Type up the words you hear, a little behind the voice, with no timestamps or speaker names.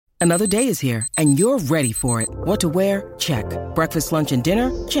Another day is here, and you're ready for it. What to wear? Check. Breakfast, lunch, and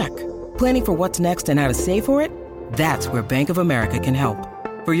dinner? Check. Planning for what's next and how to save for it? That's where Bank of America can help.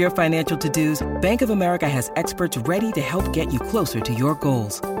 For your financial to-dos, Bank of America has experts ready to help get you closer to your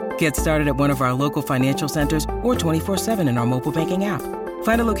goals. Get started at one of our local financial centers or 24/7 in our mobile banking app.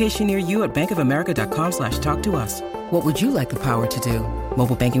 Find a location near you at bankofamerica.com/talktous. What would you like the power to do?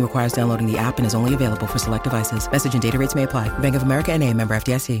 Mobile banking requires downloading the app and is only available for select devices. Message and data rates may apply. Bank of America N.A., member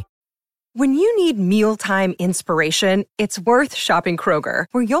FDIC. When you need mealtime inspiration, it's worth shopping Kroger,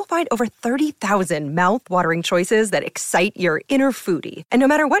 where you'll find over 30,000 mouth-watering choices that excite your inner foodie. And no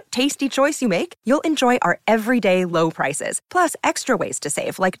matter what tasty choice you make, you'll enjoy our everyday low prices, plus extra ways to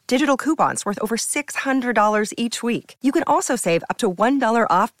save, like digital coupons worth over $600 each week. You can also save up to $1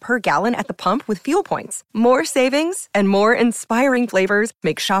 off per gallon at the pump with fuel points. More savings and more inspiring flavors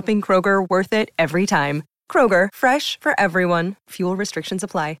make shopping Kroger worth it every time. Kroger, fresh for everyone. Fuel restrictions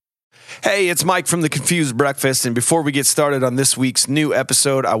apply. Hey, it's Mike from The Confused Breakfast, and before we get started on this week's new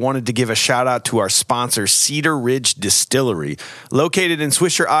episode, I wanted to give a shout out to our sponsor, Cedar Ridge Distillery. Located in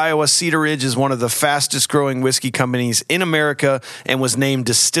Swisher, Iowa, Cedar Ridge is one of the fastest growing whiskey companies in America and was named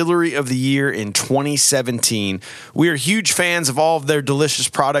Distillery of the Year in 2017. We are huge fans of all of their delicious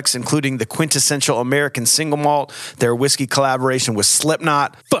products, including the quintessential American single malt, their whiskey collaboration with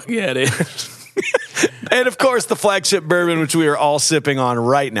Slipknot. Fuck yeah, dude. And, of course, the flagship bourbon, which we are all sipping on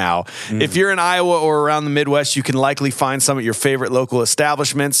right now. If you're in Iowa or around the Midwest, you can likely find some at your favorite local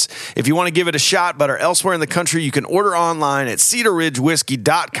establishments. If you want to give it a shot but are elsewhere in the country, you can order online at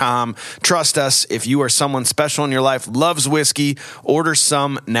cedarridgewhiskey.com. Trust us, if you or someone special in your life loves whiskey, order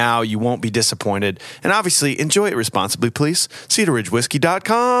some now. You won't be disappointed. And, obviously, enjoy it responsibly, please.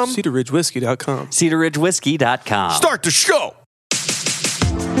 cedarridgewhiskey.com. cedarridgewhiskey.com. cedarridgewhiskey.com. Start the show.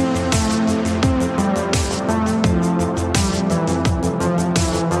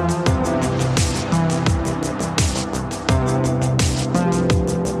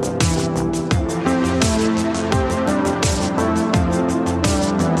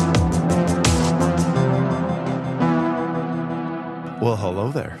 Well, hello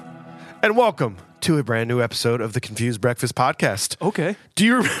there, and welcome to a brand new episode of the Confused Breakfast Podcast. Okay. Do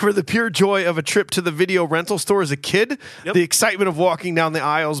you remember the pure joy of a trip to the video rental store as a kid? Yep. The excitement of walking down the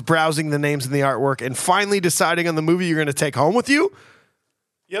aisles, browsing the names and the artwork, and finally deciding on the movie you're going to take home with you?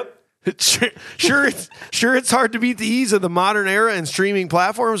 Yep. Sure, it's hard to beat the ease of the modern era and streaming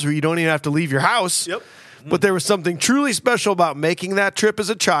platforms where you don't even have to leave your house. Yep. But there was something truly special about making that trip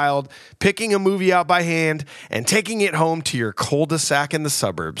as a child, picking a movie out by hand, and taking it home to your cul-de-sac in the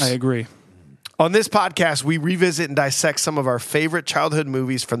suburbs. I agree. On this podcast, we revisit and dissect some of our favorite childhood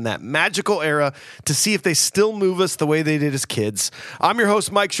movies from that magical era to see if they still move us the way they did as kids. I'm your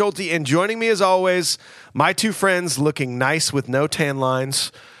host, Mike Schulte, and joining me as always, my two friends looking nice with no tan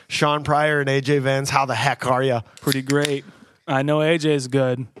lines, Sean Pryor and AJ Venz. How the heck are you? Pretty great. I know AJ's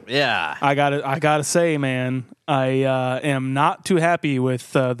good. Yeah. I gotta say, man, I am not too happy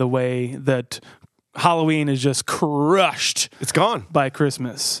with the way that Halloween is just crushed. It's gone by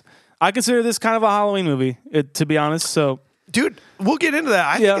Christmas. I consider this kind of a Halloween movie, to be honest. So, dude, we'll get into that.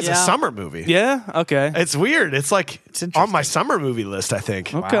 I think it's a summer movie. Yeah. Okay. It's weird. It's like on my summer movie list, I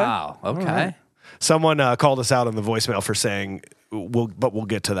think. Okay. Wow. Okay. Right. Someone called us out on the voicemail for saying, we'll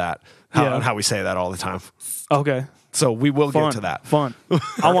get to that. How we say that all the time. Okay. So we will get to that. Fun.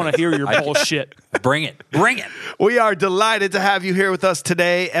 I want to hear your bullshit. Bring it. Bring it. We are delighted to have you here with us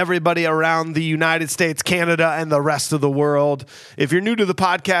today, everybody around the United States, Canada, and the rest of the world. If you're new to the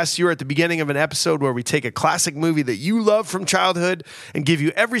podcast, you're at the beginning of an episode where we take a classic movie that you love from childhood and give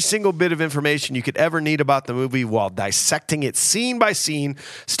you every single bit of information you could ever need about the movie while dissecting it scene by scene.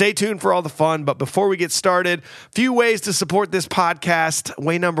 Stay tuned for all the fun. But before we get started, few ways to support this podcast.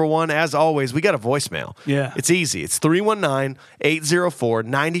 Way number one, as always, we got a voicemail. Yeah. It's easy. It's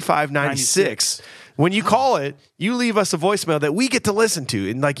 319-804-9596. When you call it, you leave us a voicemail that we get to listen to.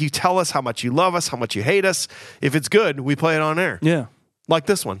 And you tell us how much you love us, how much you hate us. If it's good, we play it on air. Yeah. Like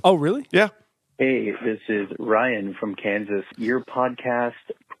this one. Oh, really? Yeah. Hey, this is Ryan from Kansas. Your podcast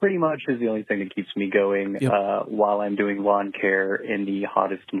pretty much is the only thing that keeps me going while I'm doing lawn care in the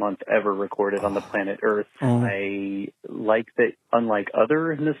hottest month ever recorded on the planet Earth. I like that, unlike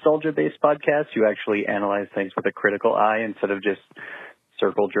other nostalgia-based podcasts, you actually analyze things with a critical eye instead of just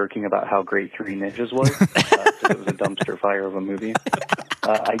circle jerking about how great Three Ninjas was. It was a dumpster fire of a movie.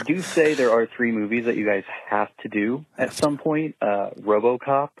 I do say there are three movies that you guys have to do at some point.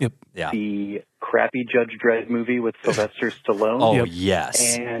 RoboCop, Yeah. the crappy Judge Dredd movie with Sylvester Stallone. Oh,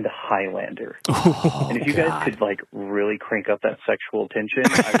 yes. And Highlander. And if you guys could like really crank up that sexual tension,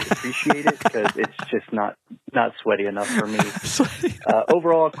 I would appreciate it because it's just not sweaty enough for me.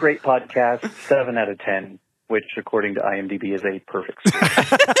 Overall, great podcast, 7 out of 10. Which, according to IMDb, is a perfect score.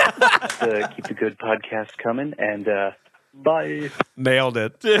 Keep the good podcast coming, and bye. Nailed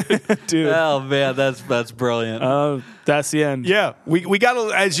it. Dude. Oh, man, that's brilliant. That's the end. Yeah, we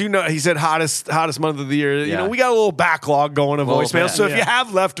got as you know, he said hottest month of the year. You know, we got a little backlog going of voicemail. So if you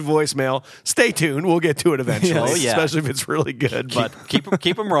have left a voicemail, stay tuned. We'll get to it eventually. Oh, yeah. Especially if it's really good. But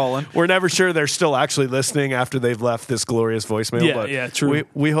keep them rolling. we're never sure they're still actually listening after they've left this glorious voicemail. But true.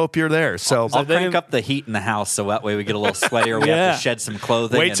 We hope you're there. So I'll crank up the heat in the house so that way we get a little sweatier. We have to shed some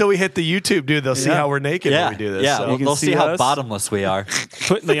clothing. Wait till we hit the YouTube, dude. They'll see how we're naked when we do this. Yeah, so. they'll see how bottomless we are.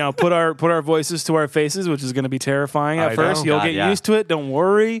 Put our voices to our faces, which is going to be terrifying at first. You'll get used to it. Don't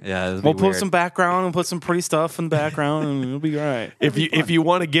worry. Yeah, we'll put some background and put some pretty stuff in the background, and it'll be all right. If you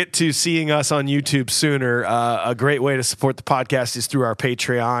want to get to seeing us on YouTube sooner, a great way to support the podcast is through our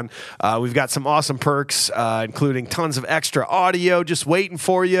Patreon. We've got some awesome perks, including tons of extra audio just waiting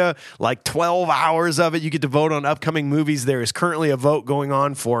for you, like 12 hours of it. You get to vote on upcoming movies. There is currently a vote going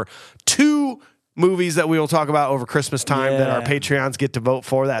on for 2 movies that we will talk about over Christmas time that our Patreons get to vote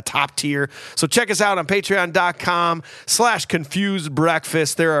for, that top tier. So check us out on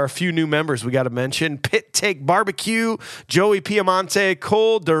patreon.com/confusedbreakfast. There are a few new members we got to mention. Pit Take Barbecue, Joey Piemonte,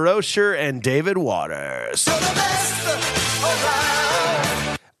 Cole DeRocher, and David Waters.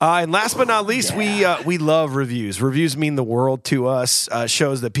 And last but not least, we love reviews. Reviews mean the world to us.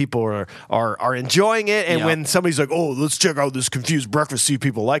 Shows that people are enjoying it. And when somebody's like, "Oh, let's check out this Confused Breakfast," see if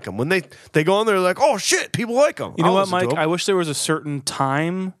people like them. When they go on there, like, "Oh shit, people like them." You know what, Mike? I wish there was a certain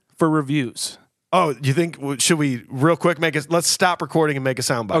time for reviews. Oh, you think should we real quick let's stop recording and make a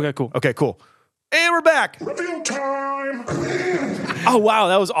soundbite? Okay, cool. And we're back. Review time. Oh, wow.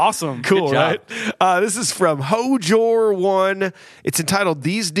 That was awesome. Cool, right? This is from Hojor1. It's entitled,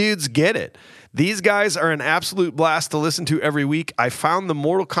 "These Dudes Get It." These guys are an absolute blast to listen to every week. I found the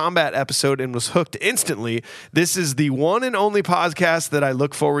Mortal Kombat episode and was hooked instantly. This is the one and only podcast that I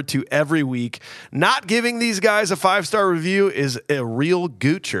look forward to every week. Not giving these guys a 5-star review is a real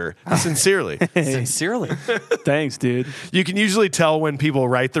goocher. Sincerely. Sincerely. Thanks, dude. You can usually tell when people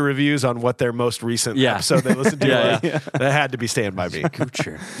write the reviews on what their most recent episode they listened to. That had to be Stand By Me.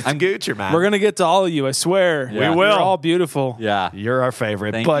 Goocher. I'm Goocher, man. We're going to get to all of you, I swear. We will. You're all beautiful. Yeah. You're our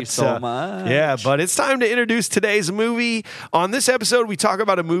favorite. Thank you so much. Yeah, but it's time to introduce today's movie. On this episode, we talk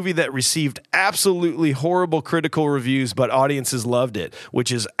about a movie that received absolutely horrible critical reviews, but audiences loved it,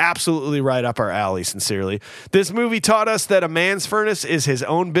 which is absolutely right up our alley, sincerely. This movie taught us that a man's furnace is his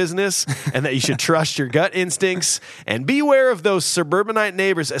own business and that you should trust your gut instincts and beware of those suburbanite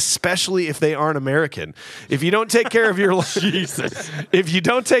neighbors, especially if they aren't American. If you don't take care of your if you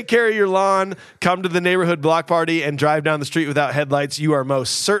don't take care of your lawn, come to the neighborhood block party and drive down the street without headlights, you are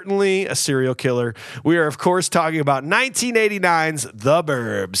most certainly a serial killer. We are, of course, talking about 1989's The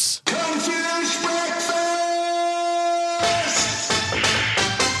Burbs. Confused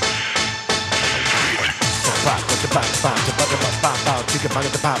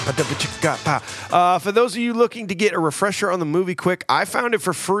breakfast. For those of you looking to get a refresher on the movie quick, I found it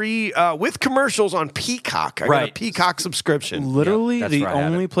for free with commercials on Peacock. I got a Peacock subscription. Literally the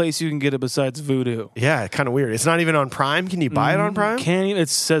only place you can get it besides Vudu. Yeah, kind of weird. It's not even on Prime. Can you buy it on Prime? Can't even. It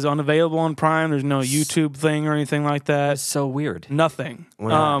says unavailable on Prime. There's no YouTube thing or anything like that. That's so weird. Nothing.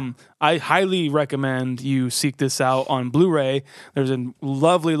 Wow. I highly recommend you seek this out on Blu-ray. There's a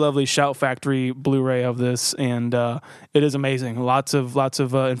lovely, lovely Shout Factory Blu-ray of this, and it is amazing. Lots of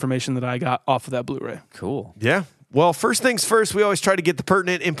information that I got off of that Blu-ray. Cool. Yeah. Well, first things first, we always try to get the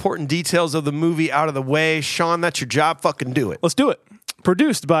pertinent, important details of the movie out of the way. Sean, that's your job. Fucking do it. Let's do it.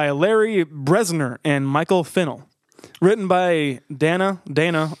 Produced by Larry Bresner and Michael Finnell. Written by Dana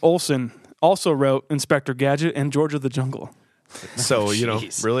Olson. Also wrote Inspector Gadget and George of the Jungle. So,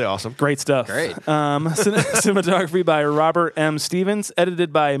 really awesome. Great stuff. Great. Cinematography by Robert M. Stevens.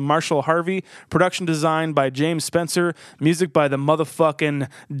 Edited by Marshall Harvey. Production design by James Spencer. Music by the motherfucking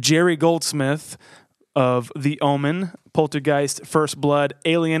Jerry Goldsmith of The Omen, Poltergeist, First Blood,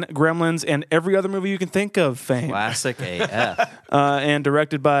 Alien, Gremlins, and every other movie you can think of fame. Classic AF. And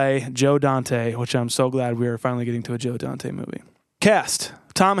directed by Joe Dante, which I'm so glad we are finally getting to a Joe Dante movie. Cast: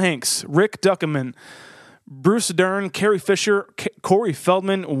 Tom Hanks, Rick Duckerman, Bruce Dern, Carrie Fisher, Corey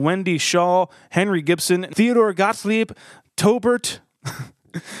Feldman, Wendy Shaw, Henry Gibson, Theodore Gottlieb, Tobert.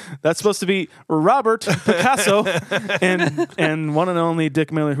 That's supposed to be Robert Picasso, and one and only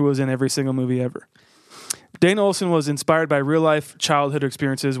Dick Miller, who was in every single movie ever. Dana Olson was inspired by real-life childhood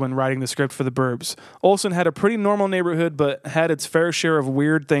experiences when writing the script for The Burbs. Olson had a pretty normal neighborhood, but had its fair share of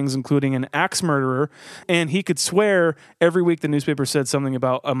weird things, including an axe murderer, and he could swear every week the newspaper said something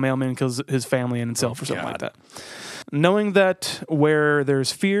about a mailman kills his family and himself or something like that. Knowing that where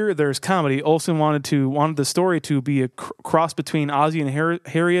there's fear, there's comedy, Olson wanted the story to be a cross between Ozzie and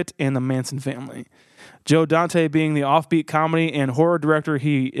Harriet and the Manson family. Joe Dante, being the offbeat comedy and horror director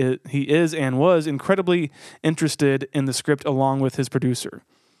he is and was, incredibly interested in the script along with his producer.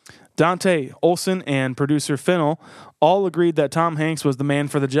 Dante, Olson, and producer Fennell all agreed that Tom Hanks was the man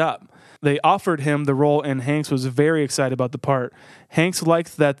for the job. They offered him the role, and Hanks was very excited about the part. Hanks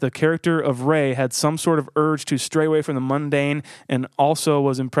liked that the character of Ray had some sort of urge to stray away from the mundane, and also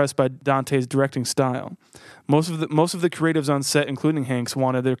was impressed by Dante's directing style. Most of the creatives on set, including Hanks,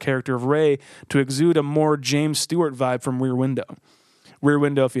 wanted their character of Ray to exude a more James Stewart vibe from Rear Window. Rear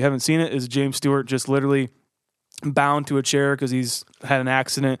Window, if you haven't seen it, is James Stewart just literally bound to a chair because he's had an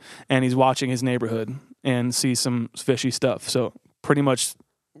accident and he's watching his neighborhood and sees some fishy stuff. So pretty much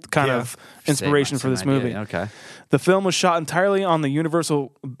kind of inspiration for this movie. Okay. The film was shot entirely on the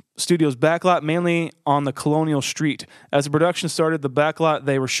Universal Studios backlot, mainly on the Colonial Street. As the production started, the backlot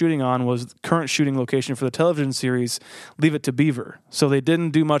they were shooting on was the current shooting location for the television series Leave It to Beaver. So they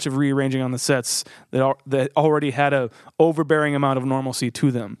didn't do much of rearranging on the sets that already had a overbearing amount of normalcy to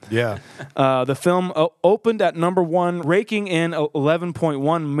them. Yeah. The film opened at number 1, raking in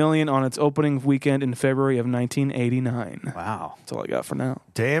 $11.1 million on its opening weekend in February of 1989. Wow. That's all I got for now.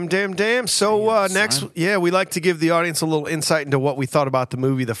 Damn. So next, we like to give the audience a little insight into what we thought about the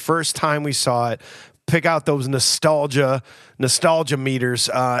movie the first time we saw it. Pick out those nostalgia meters.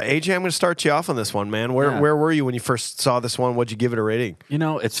 AJ, I'm going to start you off on this one, man. Where were you when you first saw this one? What'd you give it a rating? You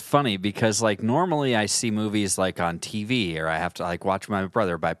know, it's funny because like normally I see movies like on TV, or I have to like watch my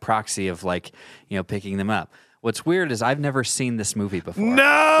brother by proxy of like, you know, picking them up. What's weird is I've never seen this movie before.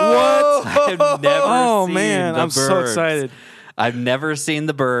 No! What? I've never Oh seen man, The I'm so Burbs. excited. I've never seen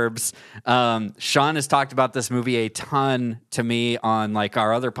The Burbs. Sean has talked about this movie a ton to me on like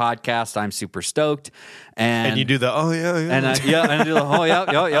our other podcast. I'm super stoked. And you do the, oh, yeah. And I do the, oh, yeah.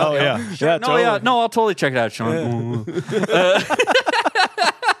 Oh, yeah. Sure. Yeah, No, totally. I'll totally check it out, Sean.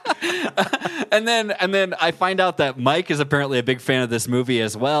 And then I find out that Mike is apparently a big fan of this movie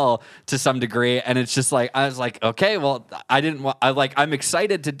as well to some degree, and it's just like I was like, okay, well, I'm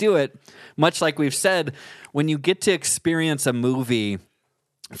excited to do it. Much like we've said, when you get to experience a movie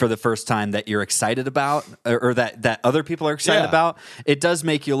for the first time that you're excited about, or that other people are excited about, it does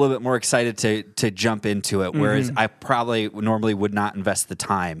make you a little bit more excited to jump into it. Whereas I probably normally would not invest the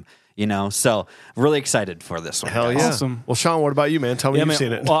time. You know, so really excited for this one. Hell yeah. Awesome. Well, Sean, what about you, man? Tell me you've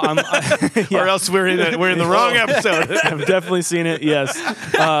seen it. Well, Or else we're in the wrong episode. I've definitely seen it. Yes.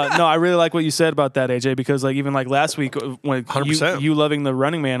 No, I really like what you said about that, AJ, because like even like last week when 100%. you loving The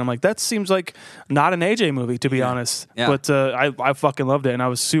Running Man, I'm like, that seems like not an AJ movie, to be honest. Yeah. But I fucking loved it, and I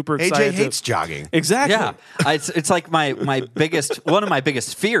was super excited. AJ hates jogging. Exactly. Yeah, it's like one of my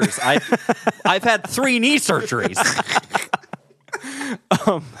biggest fears. I've had 3 knee surgeries.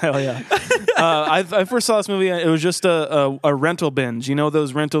 Hell yeah. I first saw this movie, it was just a rental binge. You know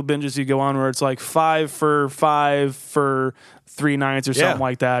those rental binges you go on where it's like 5 for 3 nights or something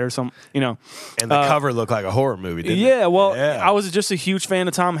like that, or some, you know. And the cover looked like a horror movie, didn't it? Yeah, well, I was just a huge fan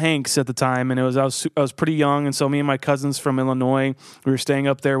of Tom Hanks at the time, and I was pretty young, and so me and my cousins from Illinois, we were staying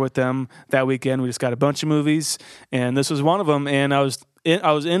up there with them that weekend. We just got a bunch of movies, and this was one of them, and I was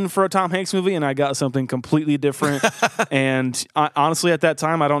in for a Tom Hanks movie, and I got something completely different. And honestly, at that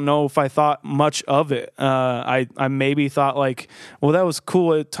time, I don't know if I thought much of it. I maybe thought like, well, that was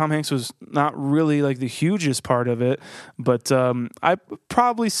cool. Tom Hanks was not really like the hugest part of it, but I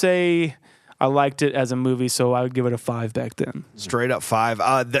probably say I liked it as a movie, so I would give it a 5 back then. Straight up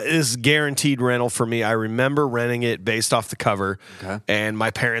 5. This is guaranteed rental for me. I remember renting it based off the cover, and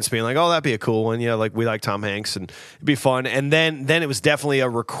my parents being like, "Oh, that'd be a cool one." Yeah, like we like Tom Hanks, and it'd be fun. And then it was definitely a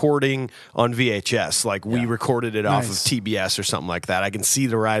recording on VHS. Like we recorded it off of TBS or something like that. I can see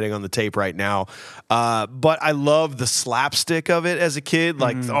the writing on the tape right now. But I love the slapstick of it as a kid.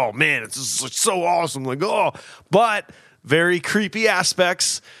 Like, oh man, it's just so awesome. Like, oh, but very creepy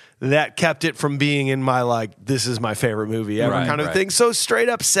aspects that kept it from being in my, like, this is my favorite movie ever kind of thing. So straight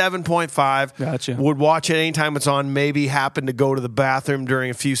up 7.5. Gotcha. Would watch it anytime it's on. Maybe happen to go to the bathroom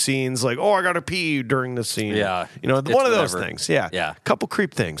during a few scenes. Like, oh, I got to pee during the scene. Yeah. You know, It's one of those whatever. things. Yeah. Yeah. Couple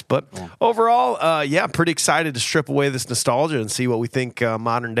creep things. But overall, pretty excited to strip away this nostalgia and see what we think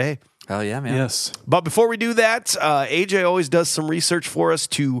modern day. Hell yeah, man. Yes. But before we do that, AJ always does some research for us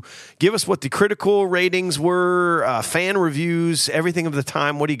to give us what the critical ratings were, fan reviews, everything of the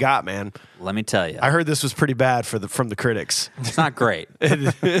time. What do you got, man? Let me tell you. I heard this was pretty bad from the critics. It's not great.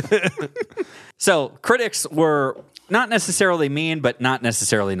 So critics were not necessarily mean, but not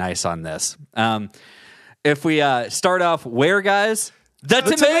necessarily nice on this. If we start off where, guys? The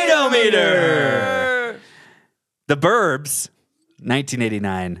Tomato Meter! The Burbs,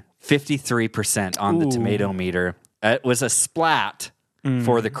 1989, 53% on the Tomato Meter. It was a splat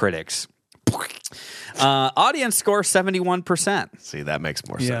for the critics. Audience score, 71%. See, that makes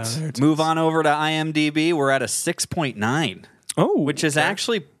more sense. Move on over to IMDb. We're at a 6.9. Oh, which is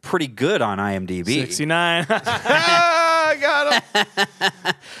actually pretty good on IMDb. 69. I got him.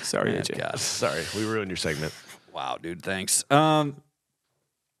 Sorry, AJ. God. Sorry, we ruined your segment. Wow, dude, thanks. The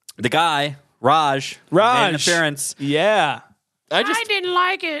guy, Raj. Made an appearance. Yeah. I didn't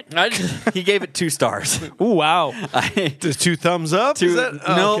like it. He gave it 2 stars. Oh, wow. Does 2 thumbs up? Is that?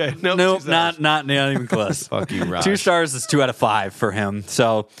 Oh, okay. Nope, not even close. Fuck you, Raj. 2 stars is 2 out of 5 for him.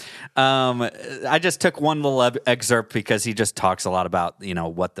 So I just took one little excerpt because he just talks a lot about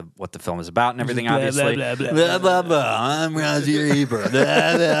what the film is about and everything. Obviously, blah, blah, blah, blah, blah. I'm Roger Ebert.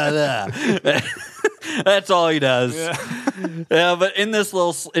 Blah, blah, blah. That's all he does. Yeah, but in this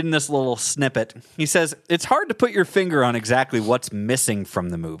little snippet, he says, it's hard to put your finger on exactly what's missing from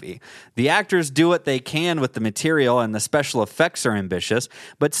the movie. The actors do what they can with the material and the special effects are ambitious,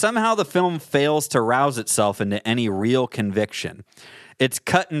 but somehow the film fails to rouse itself into any real conviction. It's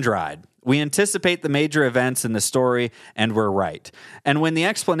cut and dried. We anticipate the major events in the story, and we're right. And when the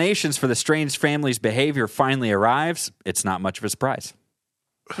explanations for the strange family's behavior finally arrives, it's not much of a surprise.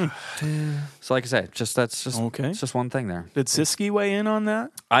 So, like I said, that's just okay. It's just one thing there. Did Siski weigh in on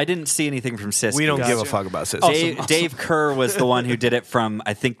that? I didn't see anything from Siski. We don't give a fuck about Siski. Awesome. Dave Kerr was the one who did it from.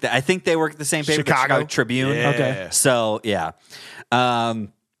 I think they work at the same paper, Chicago Tribune. Yeah. Okay. So yeah, but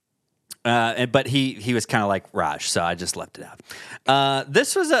he was kind of like Raj, so I just left it out.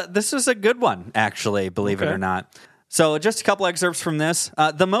 This was a good one, actually, believe it or not. So just a couple excerpts from this.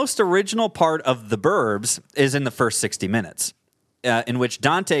 The most original part of The Burbs is in the first 60 minutes. In which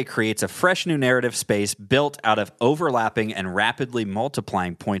Dante creates a fresh new narrative space built out of overlapping and rapidly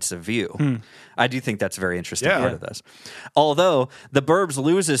multiplying points of view. I do think that's a very interesting part of this. Although, The Burbs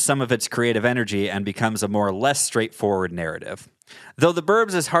loses some of its creative energy and becomes a more or less straightforward narrative. Though The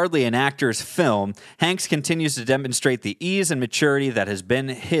Burbs is hardly an actor's film, Hanks continues to demonstrate the ease and maturity that has been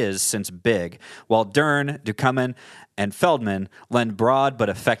his since Big, while Dern, Ducommun, and Feldman lend broad but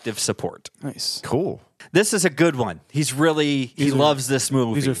effective support. Nice. Cool. This is a good one. He loves this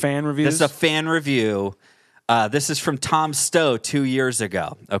movie. These are fan reviews? This is a fan review. This is from Tom Stowe 2 years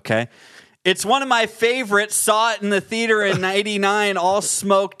ago, okay? It's one of my favorites. Saw it in the theater in 99, all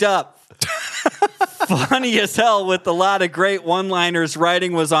smoked up. Funny as hell with a lot of great one-liners.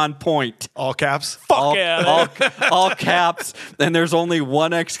 Writing was on point. All caps? All caps. And there's only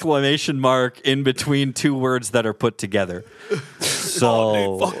one exclamation mark in between 2 words that are put together.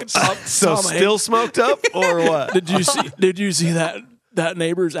 So, So still smoked up or what? Did you see that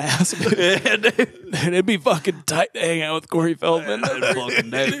neighbor's ass? It'd be fucking tight to hang out with Corey Feldman.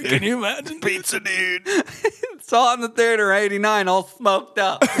 Can you imagine? Pizza dude. saw it in the theater 89, all smoked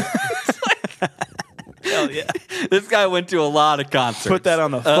up. Hell yeah. This guy went to a lot of concerts. Put that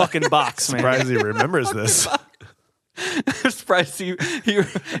on the fucking box, man. Surprised he remembers this. I'm surprised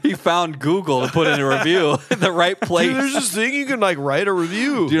he found Google to put in a review in the right place. Dude, there's this thing you can like write a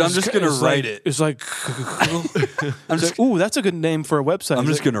review. Dude, I'm just gonna write it. It's like, ooh, that's a good name for a website. I'm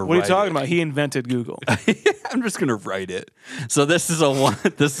just gonna What are you write talking it. about? He invented Google. I'm just gonna write it. So this is a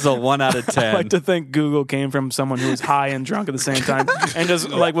 1 out of 10. I like to think Google came from someone who was high and drunk at the same time, and just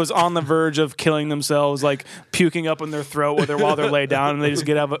like was on the verge of killing themselves, like puking up in their throat while they're laid down, and they just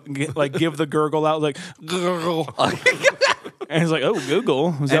give the gurgle out, like gurgle. And he's like, "Oh,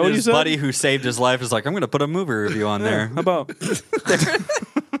 Google, is that and what you his said?" buddy who saved his life is like, I'm gonna put a movie review on there. How about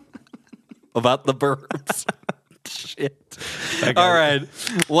About the Burbs. Shit. All right.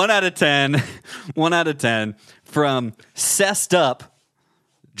 1 out of 10. 1 out of 10 from Cessed Up,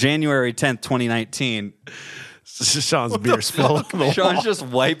 January 10th, 2019. Sean's beer spill. Sean's just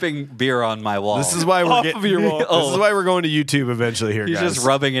wiping beer on my wall. This is why we're off of your wall? This is why we're going to YouTube eventually here, He's guys. just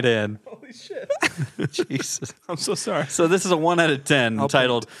rubbing it in. Holy shit. Jesus. I'm so sorry. So this is a 1 out of 10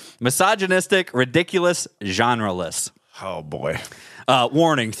 entitled Misogynistic, Ridiculous, Genreless. Oh boy.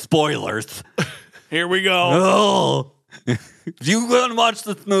 Warning, spoilers. Here we go. Oh. If you go and watch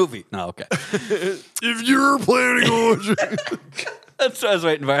this movie. No, okay. If you're planning on That's what I was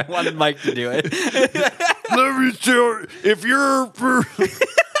waiting for. I wanted Mike to do it. let me tell you, if you're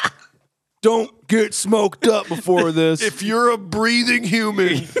Don't get smoked up before this. If you're a breathing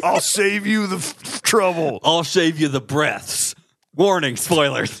human, I'll save you the trouble. I'll save you the breaths. Warning,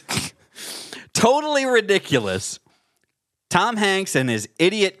 spoilers. Totally ridiculous. Tom Hanks and his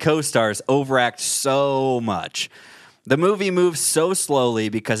idiot co-stars overact so much. The movie moves so slowly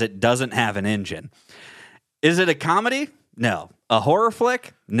because it doesn't have an engine. Is it a comedy? No. A horror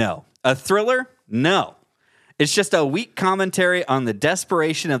flick? No. A thriller? No. It's just a weak commentary on the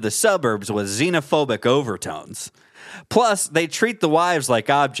desperation of the suburbs with xenophobic overtones. Plus, they treat the wives like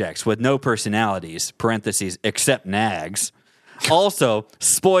objects with no personalities, parentheses, except nags. Also,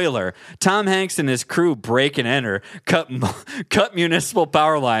 spoiler, Tom Hanks and his crew break and enter, cut municipal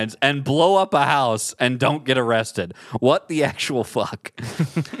power lines, and blow up a house and don't get arrested. What the actual fuck?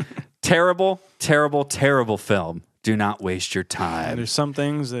 Terrible, terrible, terrible film. Do not waste your time. There's some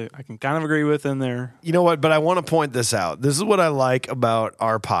things that I can kind of agree with in there. You know what? But I want to point this out. This is what I like about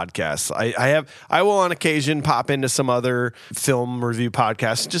our podcasts. I will on occasion pop into some other film review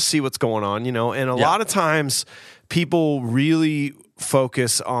podcasts and just see what's going on, you know. And a lot of times people really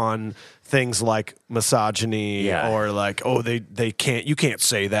focus on things like misogyny or like, oh, they can't, you can't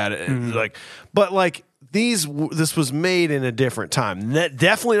say that. Like, but like, this was made in a different time.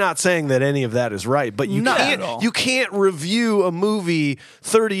 Definitely not saying that any of that is right, but you can't review a movie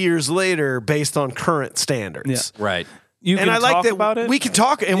 30 years later based on current standards. Yeah. Right. I like that about it. We can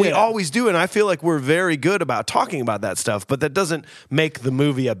talk, and we always do, and I feel like we're very good about talking about that stuff, but that doesn't make the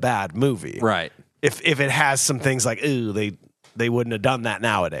movie a bad movie. Right. If it has some things like, ooh, they wouldn't have done that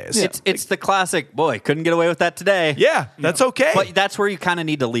nowadays. Yeah. It's the classic, boy, couldn't get away with that today. Yeah, that's okay. But that's where you kind of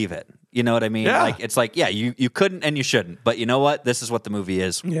need to leave it. You know what I mean? Yeah. Like it's like, you couldn't and you shouldn't. But you know what? This is what the movie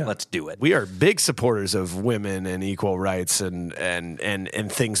is. Yeah. Let's do it. We are big supporters of women and equal rights and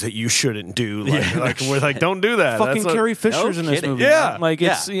things that you shouldn't do. Like we're like, don't do that. Fucking Carrie Fisher's in this movie. Yeah. Like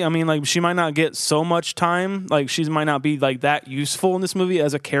it's I mean, like she might not get so much time. Like she might not be like that useful in this movie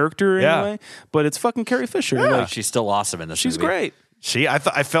as a character anyway. But it's fucking Carrie Fisher. Yeah. Like, she's still awesome in this she's movie. Great. I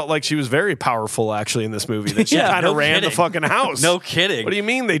felt like she was very powerful actually in this movie. That she kind of ran the fucking house. No kidding. What do you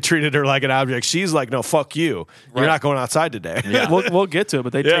mean they treated her like an object? She's like, no, fuck you. You're not going outside today. Yeah. we'll get to it,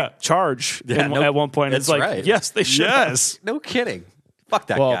 but they take charge at one point. It's like, right. yes, they should. Yes. No kidding. Fuck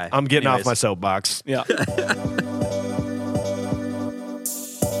that Well, guy. I'm getting off my soapbox. Yeah.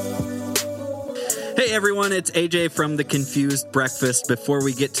 Hey everyone, it's AJ from The Confused Breakfast. Before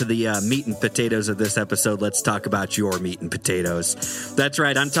we get to the meat and potatoes of this episode, let's talk about your meat and potatoes. That's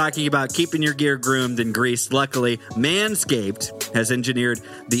right, I'm talking about keeping your gear groomed and greased. Luckily, Manscaped has engineered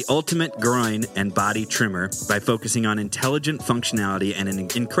the ultimate groin and body trimmer by focusing on intelligent functionality and an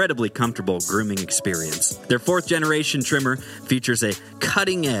incredibly comfortable grooming experience. Their 4th generation trimmer features a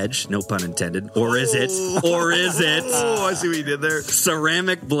cutting edge, no pun intended, or is it? Oh, I see what you did there.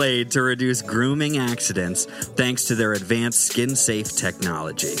 Ceramic blade to reduce grooming accidents thanks to their advanced skin-safe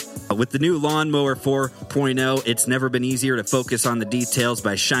technology. With the new Lawnmower 4.0, it's never been easier to focus on the details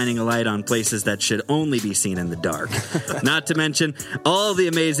by shining a light on places that should only be seen in the dark. Not to mention all the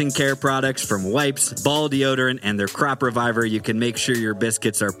amazing care products from wipes, ball deodorant, and their crop reviver. You can make sure your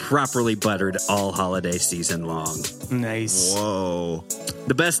biscuits are properly buttered all holiday season long. Nice. Whoa.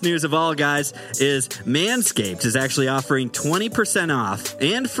 The best news of all, guys, is Manscaped is actually offering 20% off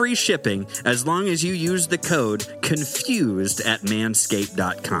and free shipping as long as you use the code CONFUSED at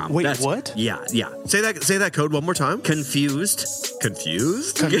manscaped.com. Wait, what? Yeah. Say that code one more time. Confused.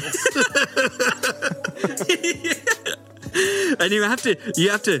 Confused? And you have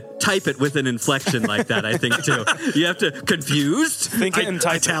to type it with an inflection like that, I think, too. You have to confused. Think it in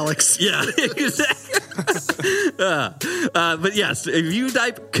italics. Yeah, exactly. But yes, if you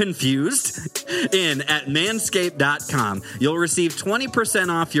type confused in at manscaped.com, you'll receive 20%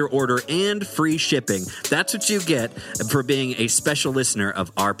 off your order and free shipping. That's what you get for being a special listener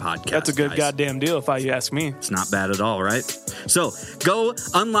of our podcast. That's a good goddamn deal if you ask me. It's not bad at all, right? So go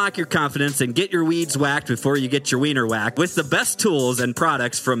unlock your confidence and get your weeds whacked before you get your wiener whacked with the best tools and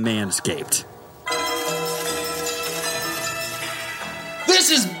products from Manscaped. This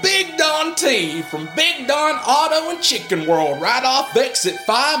is Big Don T from Big Don Auto and Chicken World right off Exit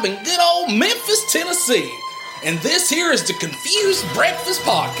 5 in good old Memphis, Tennessee. And this here is the Confused Breakfast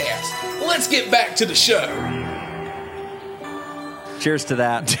Podcast. Let's get back to the show. Cheers to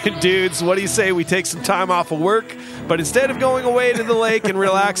that. Dudes, what do you say we take some time off of work, but instead of going away to the lake and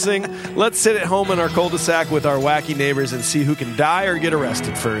relaxing, let's sit at home in our cul-de-sac with our wacky neighbors and see who can die or get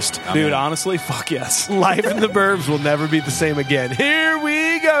arrested first. Dude, honestly, fuck yes. Life in the burbs will never be the same again. Here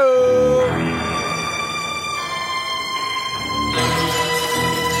we go.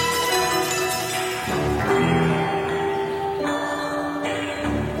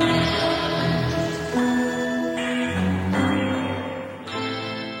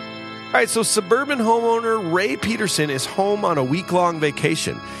 right, so suburban homeowner Ray Peterson is home on a week-long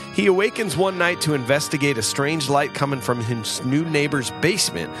vacation. He awakens one night to investigate a strange light coming from his new neighbor's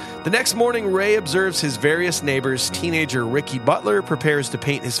basement. The next morning, Ray observes his various neighbors. Teenager Ricky Butler prepares to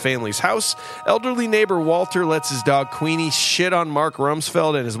paint his family's house. Elderly neighbor Walter lets his dog Queenie shit on Mark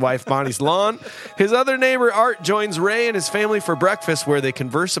Rumsfeld and his wife Bonnie's lawn. His other neighbor Art joins Ray and his family for breakfast, where they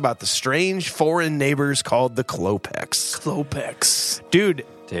converse about the strange foreign neighbors called the Klopeks. Dude,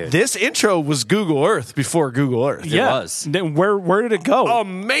 this intro was Google Earth before Google Earth. It was. Then where did it go? Oh,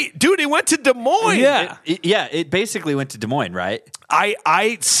 mate. Dude, it went to Des Moines. Yeah. It basically went to Des Moines, right?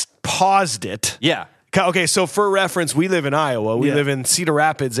 I paused it. Yeah. Okay, so for reference, we live in Iowa. We Yeah. live in Cedar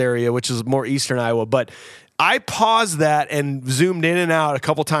Rapids area, which is more eastern Iowa. But I paused that and zoomed in and out a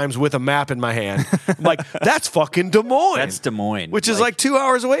couple times with a map in my hand. I'm like, that's fucking Des Moines. That's Des Moines. Which is like 2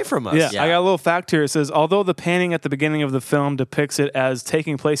 hours away from us. Yeah, I got a little fact here. It says, although the painting at the beginning of the film depicts it as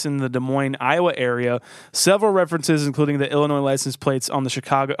taking place in the Des Moines, Iowa area, several references, including the Illinois license plates on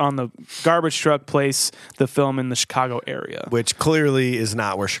the garbage truck, place the film in the Chicago area. Which clearly is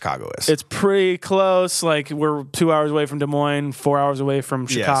not where Chicago is. It's pretty close. Like, we're 2 hours away from Des Moines, 4 hours away from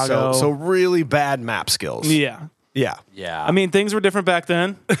Chicago. Yeah, so really bad map skills. Yeah. Yeah. Yeah. I mean, things were different back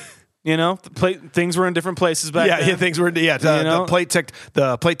then. You know, things were in different places back then. Yeah, things were. Yeah, the plate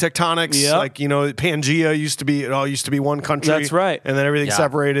tectonics. Yep. Like, Pangea used to be. It all used to be one country. That's right. And then everything Yeah.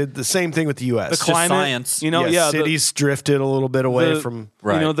 separated. The same thing with the U.S. The climate, science. Cities drifted a little bit away from.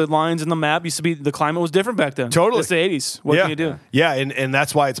 Right. the lines in the map used to be, the climate was different back then. Totally. It's the 80s. What can you do? Yeah, and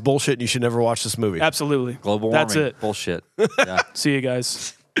that's why it's bullshit. And you should never watch this movie. Absolutely. Global warming. That's it. Bullshit. Yeah. See you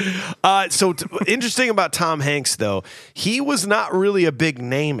guys. Interesting about Tom Hanks, though, he was not really a big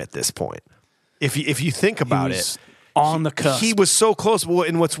name at this point. If you think about it, on the cusp. he was so close. Well,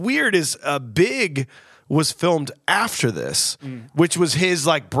 and what's weird is Big was filmed after this, which was his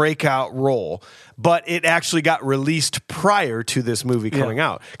like breakout role, but it actually got released prior to this movie coming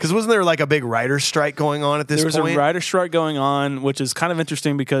out. Because wasn't there like a big writer's strike going on at this point? There was a writer's strike going on, which is kind of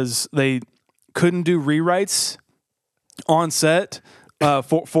interesting because they couldn't do rewrites on set.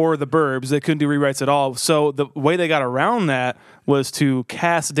 For the Burbs, they couldn't do rewrites at all. So the way they got around that was to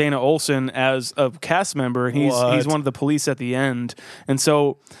cast Dana Olson as a cast member. He's one of the police at the end, and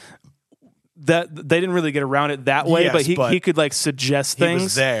so that they didn't really get around it that way. Yes, but but he could like suggest he things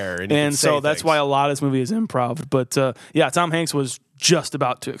was there, and he could so say that's things. why a lot of this movie is improv. But Tom Hanks was just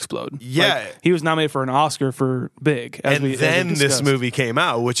about to explode. Yeah. Like, he was nominated for an Oscar for Big. And then this movie came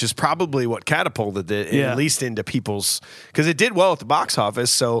out, which is probably what catapulted it, at least into people's, because it did well at the box office.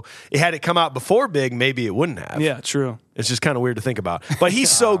 So had it come out before Big, maybe it wouldn't have. Yeah, true. It's just kind of weird to think about. But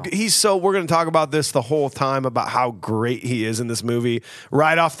he's so we're going to talk about this the whole time about how great he is in this movie.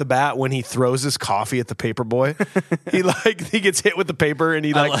 Right off the bat, when he throws his coffee at the paper boy, he gets hit with the paper and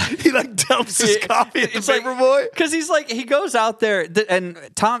he dumps his coffee at the paper boy. Because he goes out there and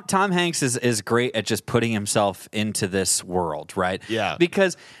Tom Hanks is great at just putting himself into this world, right? Yeah.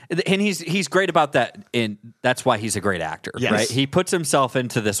 Because he's great about that, and that's why he's a great actor, Yes. right? He puts himself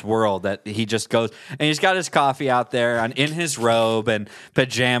into this world that he just goes, and he's got his coffee out there in his robe and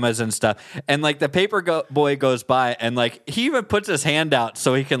pajamas and stuff, and like the paper boy goes by, and like he even puts his hand out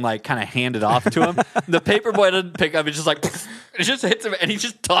so he can like kind of hand it off to him. The paper boy doesn't pick up; it's just like it just hits him, and he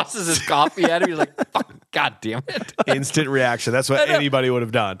just tosses his coffee at him. He's like, "Fuck, God damn it!" Instant reaction. That's what anybody would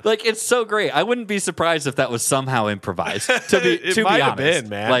have done. Like, it's so great. I wouldn't be surprised if that was somehow improvised. To be might have honest, been,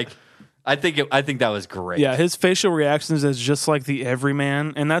 man. Like, I think that was great. Yeah, his facial reactions is just like the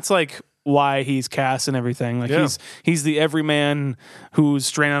everyman, and that's like why he's cast and everything. Like he's the everyman who's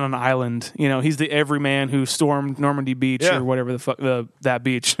stranded on an island. You know, he's the everyman who stormed Normandy Beach or whatever the fuck that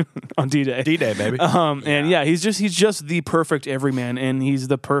beach on D-Day. D-Day, baby. And he's just the perfect everyman, and he's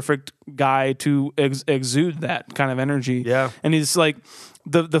the perfect guy to exude that kind of energy. Yeah, and he's like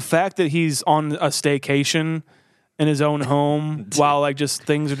the fact that he's on a staycation in his own home while like just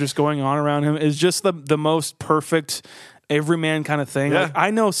things are just going on around him is just the most perfect everyman kind of thing. Yeah. Like,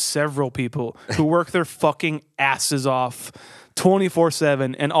 I know several people who work their fucking asses off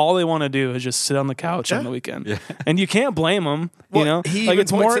 24/7, and all they want to do is just sit on the couch on the weekend. And you can't blame them. Well, you know, he like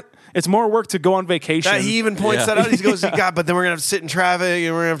even it's more work to go on vacation. He even points that out. He goes, "God, but then we're gonna have to sit in traffic,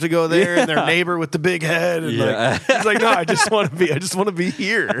 and we're gonna have to go there." And their neighbor with the big head, and he's like, "No, I just want to be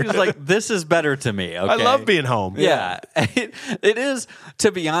here." He's like, "This is better to me." Okay? I love being home. Yeah, it is.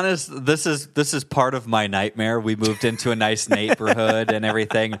 To be honest, this is part of my nightmare. We moved into a nice neighborhood and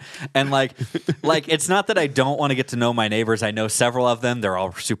everything, and like it's not that I don't want to get to know my neighbors. I know several of them. They're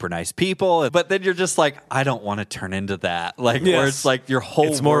all super nice people. But then you're just like, I don't want to turn into that. Like, where it's like your whole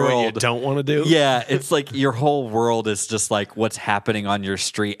It's more world. what you don't want to do. Yeah, it's like your whole world is just like what's happening on your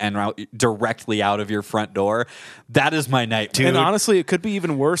street and directly out of your front door. That is my nightmare. And honestly, it could be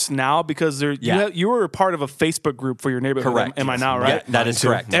even worse now because you were a part of a Facebook group for your neighborhood. Correct. Am I now right? Yeah, that is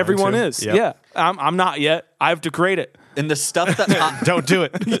correct. Everyone is. Yep. Yeah. I'm not yet. I have to create it. And the stuff that Don't do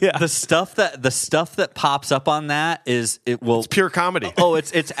it. the stuff that pops up on that it's Pure comedy. Oh,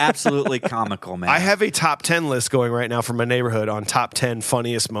 it's absolutely comical, man. I have a top 10 list going right now from my neighborhood on top 10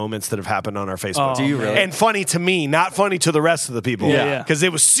 funniest moments that have happened on our Facebook. Do you really? And funny to me, not funny to the rest of the people. Yeah. Because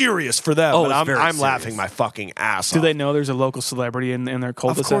it was serious for them. Oh, but it's very I'm serious. laughing my fucking ass Do off. they know there's a local celebrity in their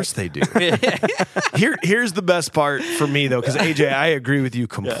cul-de-sac? Of course they do. Here's the best part for me, though, because AJ, I agree with you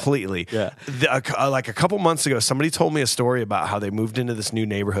completely. Yeah. Like a couple months ago, somebody told me a story about how they moved into this new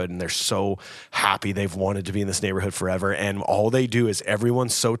neighborhood and they're so happy. They've wanted to be in this neighborhood forever. And all they do is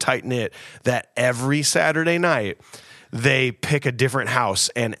everyone's so tight knit that every Saturday night, they pick a different house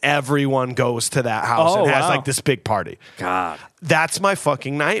and everyone goes to that house and has like this big party. God. That's my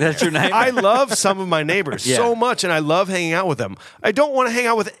fucking nightmare. That's your nightmare? I love some of my neighbors so much and I love hanging out with them. I don't want to hang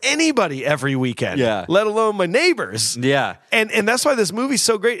out with anybody every weekend, let alone my neighbors. Yeah. And that's why this movie's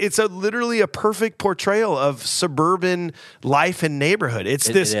so great. It's literally a perfect portrayal of suburban life and neighborhood. It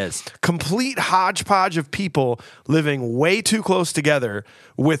is complete hodgepodge of people living way too close together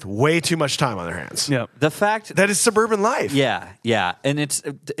with way too much time on their hands. Yeah. The fact that is suburban life. Yeah. And it's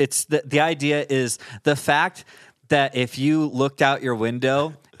the idea is the fact that if you looked out your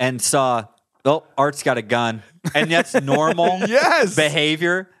window and saw, oh, Art's got a gun, and that's normal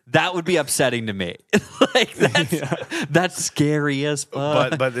behavior, that would be upsetting to me. Like that's scary as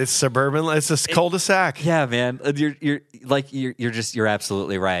fuck. But it's suburban. It's a cul-de-sac. Yeah, man. You're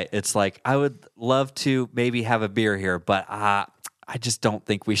absolutely right. It's like I would love to maybe have a beer here, but I just don't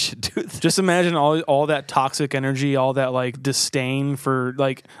think we should do this. Just imagine all that toxic energy, all that like disdain for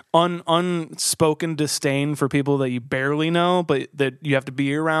like unspoken disdain for people that you barely know, but that you have to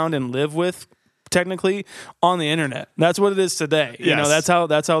be around and live with technically on the internet. That's what it is today. You know, that's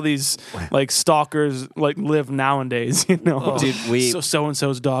how these like stalkers like live nowadays, you know. Dude, so and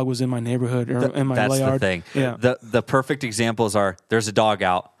so's dog was in my neighborhood or in my that's yard. the thing. Yeah. The perfect examples are there's a dog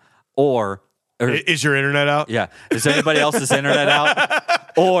out or is your internet out? Yeah. Is anybody else's internet out?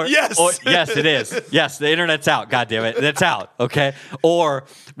 Or yes, it is. Yes, the internet's out. God damn it, it's out. Okay. Or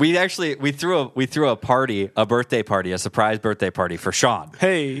we threw a party, a birthday party, a surprise birthday party for Sean.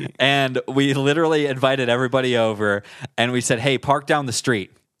 Hey. And we literally invited everybody over, and we said, "Hey, park down the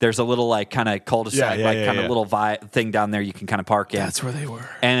street. There's a little like kind of cul-de-sac, little thing down there you can kind of park in." That's where they were.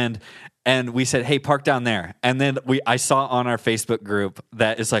 And we said, "Hey, park down there." And then I saw on our Facebook group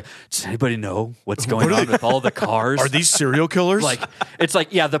that it's like, does anybody know what's going on with all the cars? Are these serial killers? It's like,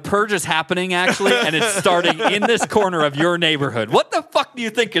 yeah, the purge is happening actually, and it's starting in this corner of your neighborhood. What the fuck do you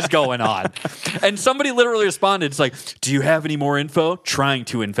think is going on? And somebody literally responded, it's like, do you have any more info? Trying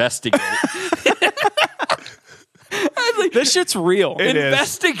to investigate. Like, this shit's real.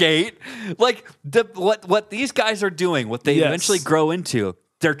 Investigate. Like what these guys are doing, what they eventually grow into.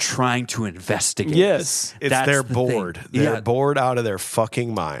 They're trying to investigate. Yes. They're bored. They're bored out of their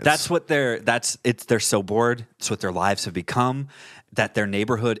fucking minds. They're so bored. It's what their lives have become. That their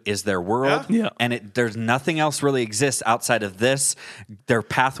neighborhood is their world. Yeah. And there's nothing else really exists outside of this, their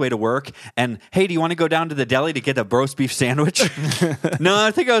pathway to work. And hey, do you want to go down to the deli to get a roast beef sandwich? No,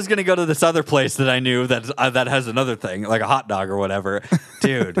 I think I was going to go to this other place that I knew that has another thing, like a hot dog or whatever.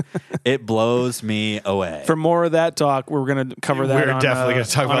 Dude, it blows me away. For more of that talk, we're going to cover that. We're definitely going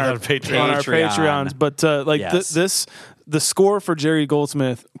to talk about that on Patreon. On our Patreons. But the score for Jerry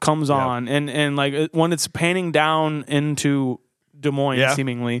Goldsmith comes on, and like when it's panning down into Des Moines,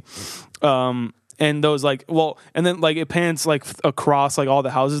 seemingly, and those like, well, and then like it pans like across like all the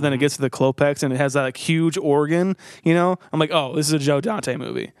houses, then it gets to the Klopex and it has that like huge organ, you know. I'm like, oh, this is a Joe Dante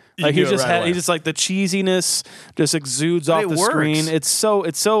movie. Like he just like the cheesiness just exudes off the screen. It's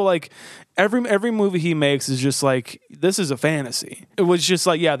so like every movie he makes is just like, this is a fantasy. It was just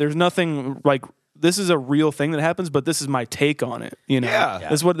like, yeah, there's nothing like, this is a real thing that happens, but this is my take on it. You know,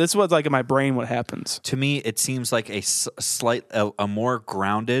 This is what's like in my brain. What happens to me? It seems like a more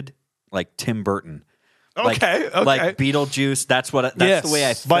grounded, like Tim Burton. Okay. Like Beetlejuice. That's the way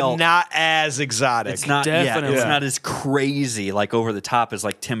I felt. But not as exotic. It's not. Definitely. It's not as crazy, like over the top as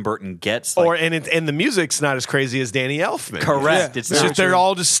like Tim Burton gets. Like, and the music's not as crazy as Danny Elfman. Correct. It's just they're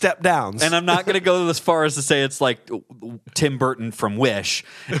all just step downs. And I'm not going to go as far as to say it's like Tim Burton from Wish.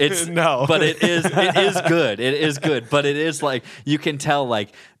 It's no, but it is good. It is good, but it is like you can tell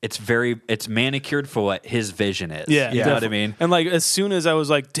like it's manicured for what his vision is. Yeah, you know what I mean? And like as soon as I was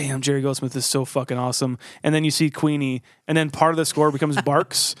like, damn, Jerry Goldsmith is so fucking awesome. And then you see Queenie, and then part of the score becomes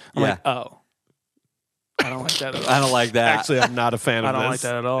Barks. I'm like, oh. I don't like that at all. I don't like that. Actually, I'm not a fan of this. I don't like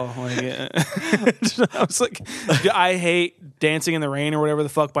that at all. Like, I was like, I hate Dancing in the Rain or whatever the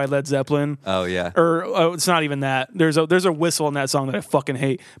fuck by Led Zeppelin. Oh yeah. Or it's not even that. There's a whistle in that song that I fucking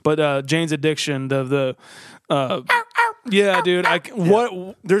hate. But Jane's Addiction, yeah, dude.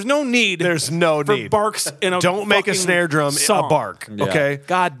 What? There's no need. There's no for need. Barks in a Don't make a snare drum song. a bark. Yeah. Okay.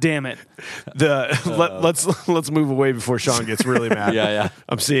 God damn it. Let's move away before Sean gets really mad. Yeah.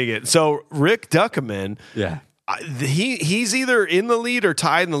 I'm seeing it. So Rick Duckerman. Yeah. He's either in the lead or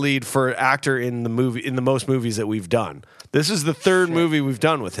tied in the lead for actor in the most movies that we've done. This is the third movie we've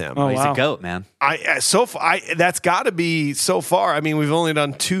done with him. Oh, He's wow. a goat, man. That's got to be so far. I mean, we've only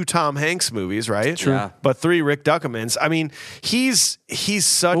done 2 Tom Hanks movies, right? True. Yeah. But 3 Rick Duckermans. I mean, he's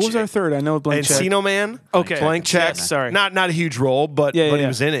such. What was our third? I know Blank Check. Encino Man. Okay. Blank Check. Yes, sorry. Not a huge role, but Yeah, he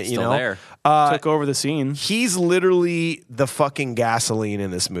was in it. Still there. Took over the scene. He's literally the fucking gasoline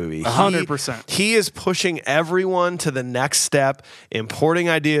in this movie. 100%. He is pushing everyone to the next step, importing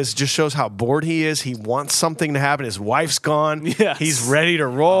ideas, just shows how bored he is. He wants something to happen. His wife's gone. Yes. He's ready to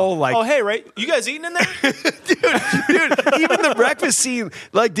roll. Like, Oh, hey, Ray, you guys eating in there? dude, even the breakfast scene.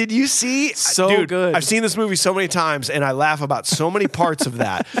 Like, did you see? So dude, good. I've seen this movie so many times, and I laugh about so many parts of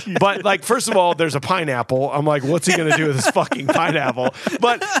that. But like, first of all, there's a pineapple. I'm like, what's he gonna do with this fucking pineapple?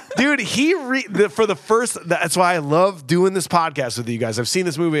 But dude, for the first. That's why I love doing this podcast with you guys. I've seen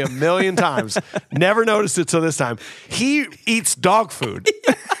this movie a million times. Never noticed it till this time. He eats dog food.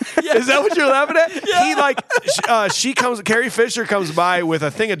 Is that what you're laughing at? Yeah. He Carrie Fisher comes by with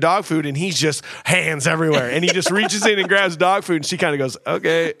a thing of dog food, and he's just hands everywhere, and he just reaches in and grabs dog food, and she kind of goes,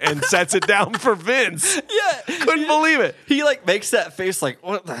 okay, and sets it down for Vince. Yeah. Couldn't believe it. He like makes that face like,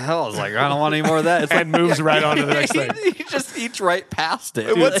 what the hell? It's like, I don't want any more of that. It's like, And moves right on to the next thing. He just eats right past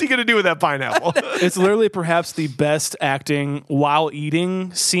it. What's he gonna do with that pineapple? It's literally perhaps the best acting while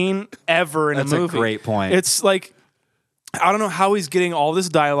eating scene ever in That's a a movie. great point. It's like, I don't know how he's getting all this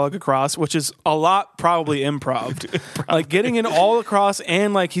dialogue across, which is a lot probably improv. Like getting it all across,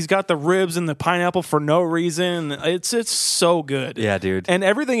 and like he's got the ribs and the pineapple for no reason. It's so good. Yeah, dude. And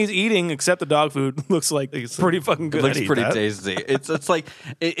everything he's eating except the dog food looks like pretty fucking good. It looks eat pretty that. tasty. It's like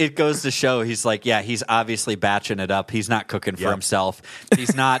it goes to show he's like, yeah, he's obviously batching it up. He's not cooking for himself.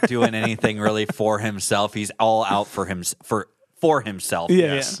 He's not doing anything really for himself. He's all out for himself.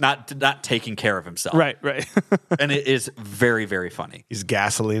 Yeah, Yes. Not taking care of himself. Right. And it is very, very funny. He's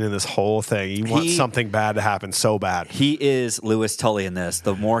gasoline in this whole thing. He wants something bad to happen so bad. He is Louis Tully in this.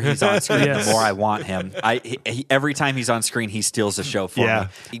 The more he's on screen, Yes. the more I want him. Every time he's on screen, he steals the show for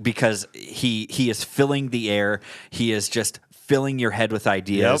me because he is filling the air. He is just filling your head with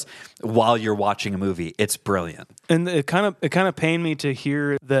ideas while you're watching a movie. It's brilliant. And it kind of pained me to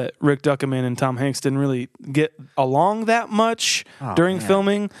hear that Rick Duckerman and Tom Hanks didn't really get along that much during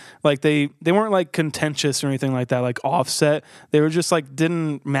filming. Like they weren't like contentious or anything like that, like Offset. They were just like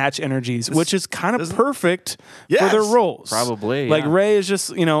didn't match energies, which is kind of perfect for their roles. Probably, Like yeah. Ray is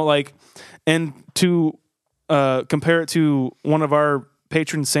just, like, and to compare it to one of our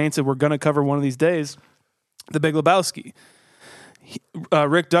patron saints that we're going to cover one of these days, The Big Lebowski.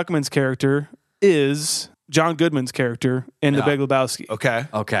 Rick Duckerman's character is John Goodman's character in The Big Lebowski.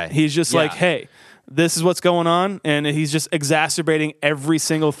 Okay. He's just like, hey, this is what's going on, and he's just exacerbating every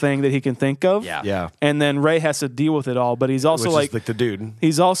single thing that he can think of. Yeah. And then Ray has to deal with it all, but he's also Which is like the dude.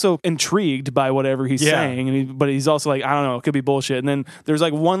 he's also intrigued by whatever he's Yeah. saying, and but he's also like, I don't know, it could be bullshit. And then there's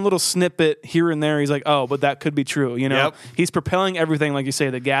like one little snippet here and there. He's like, oh, but that could be true. Yep. He's propelling everything, like you say,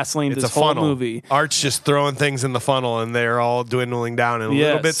 the gasoline. It's this a whole funnel. movie. Art's just throwing things in the funnel, and they're all dwindling down, and a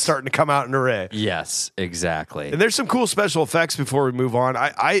little Yes. bit starting to come out in array. Yes, exactly. And there's some cool special effects before we move on.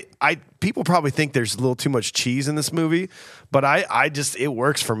 I people probably think there's a little too much cheese in this movie, but I just, it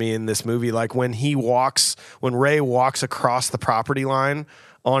works for me in this movie. Like when Ray walks across the property line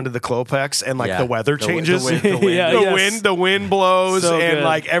onto the Clopex, and like the weather changes. The wind blows, So and good.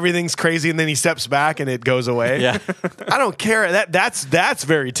 like everything's crazy, and then he steps back and it goes away. Yeah. I don't care. That's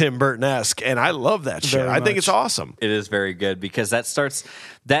very Tim Burton-esque, and I love that shit. Very I think much. it's awesome. It is very good because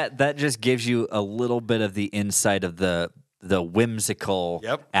that just gives you a little bit of the insight of the whimsical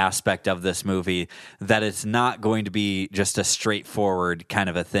aspect of this movie, that it's not going to be just a straightforward kind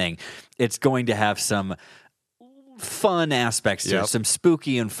of a thing. It's going to have some fun aspects to it, some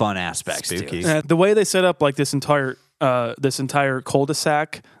spooky and fun aspects to it. The way they set up like this entire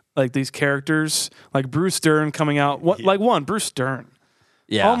cul-de-sac, like these characters, like Bruce Dern coming out. Bruce Dern.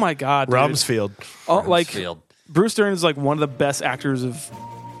 Yeah. Oh my God, dude. Rumsfeld. Like Rumsfeld. Bruce Dern is like one of the best actors of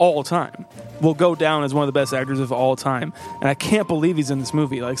all time. Will go down as one of the best actors of all time. And I can't believe he's in this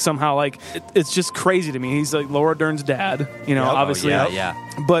movie. Like, somehow, like, it's just crazy to me. He's like Laura Dern's dad, you know, obviously. yeah.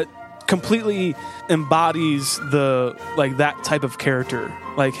 But completely embodies the, like, that type of character.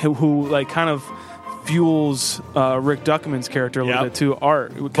 Like, who like, kind of fuels Rick Duckman's character a little bit to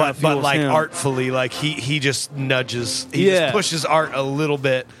Art. But like, him. Artfully, like, he just nudges, just pushes Art a little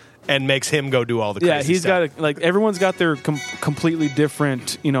bit and makes him go do all the crazy he's stuff. got everyone's got their completely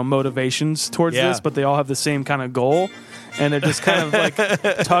different, you know, motivations towards this, but they all have the same kind of goal, and they're just kind of like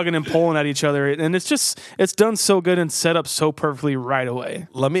tugging and pulling at each other, and it's done so good and set up so perfectly right away.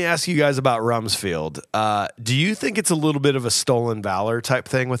 Let me ask you guys about Rumsfeld. Do you think it's a little bit of a stolen valor type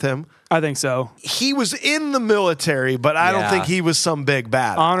thing with him? I think so. He was in the military, but I don't think he was some big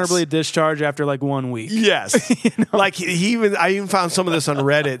badass. Honorably discharged after like 1 week. Yes. You know? Like I even found some of this on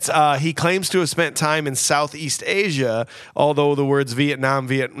Reddit. He claims to have spent time in Southeast Asia, although the words Vietnam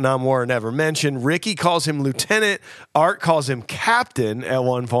War are never mentioned. Ricky calls him lieutenant. Art calls him captain at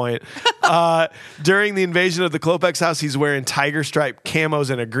one point. During the invasion of the Klopex house, he's wearing tiger striped camos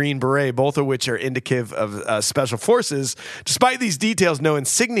and a green beret, both of which are indicative of special forces. Despite these details, no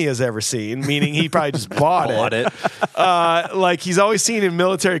insignia is ever seen, meaning he probably just bought it. Like, he's always seen in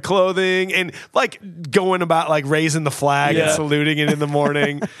military clothing and like going about like raising the flag and saluting it in the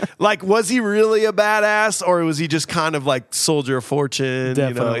morning. Like, was he really a badass, or was he just kind of like soldier of fortune?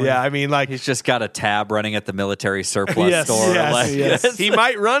 Definitely. You know? Yeah, I mean, like, He's just got a tab running at the military surplus store. Yes. He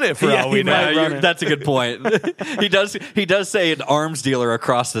might run it for all we know. That's a good point. he does say an arms dealer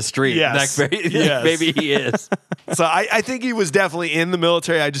across the street. Yes. Maybe he is. So I think he was definitely in the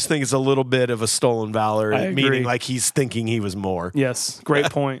military. I just think it's a little bit of a stolen valor, I agree. meaning like he's thinking he was more. Yes, great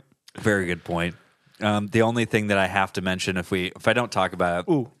point. Very good point. The only thing that I have to mention, if I don't talk about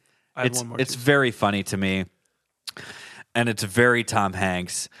it, I have one more. it's very funny to me, and it's very Tom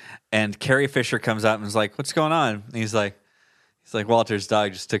Hanks. And Carrie Fisher comes out and is like, "What's going on?" And he's like, "Walter's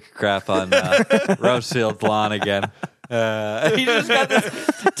dog just took a crap on Rumsfeld's lawn again." He just got this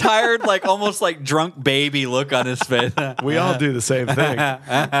tired, like almost like drunk baby look on his face. We all do the same thing.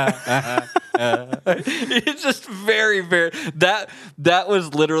 It's just very, very that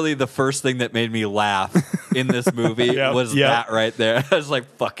was literally the first thing that made me laugh in this movie was that right there. I was like,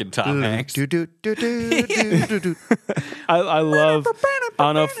 fucking Tom Hanks. I love.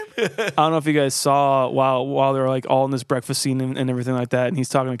 I don't know if you guys saw while they were like all in this breakfast scene and everything like that, and he's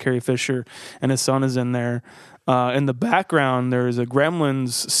talking to Carrie Fisher, and his son is in there. In the background, there's a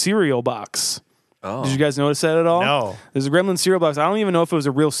Gremlins cereal box. Oh. Did you guys notice that at all? No. There's a Gremlins cereal box. I don't even know if it was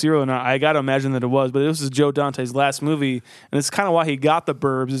a real cereal or not. I got to imagine that it was, but this is Joe Dante's last movie, and it's kind of why he got the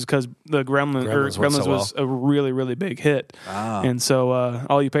Burbs, is because the Gremlins was a really, really big hit. Oh. And so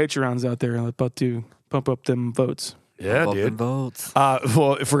all you Patreons out there are about to pump up them votes. Yeah, dude. Votes.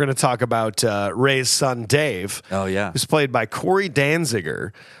 Well, if we're going to talk about Ray's son, Dave, who's played by Corey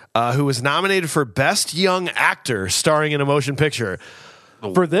Danziger, who was nominated for Best Young Actor starring in a motion picture.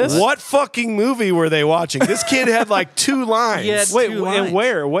 For this? What fucking movie were they watching? This kid had like 2 lines. Wait, and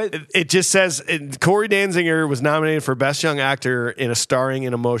where? What? It just says Corey Danziger was nominated for Best Young Actor in a starring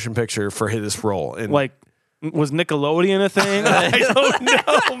in a motion picture for his role. And like, was Nickelodeon a thing? I don't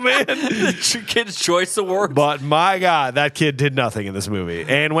know, man. The Kids' Choice Award. But my God, that kid did nothing in this movie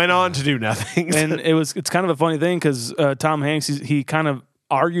and went on to do nothing. And it's kind of a funny thing because Tom Hanks, he kind of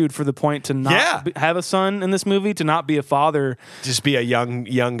argued for the point to not have a son in this movie, to not be a father, just be a young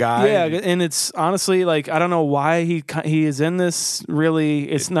guy. Yeah, and it's honestly like, I don't know why he is in this.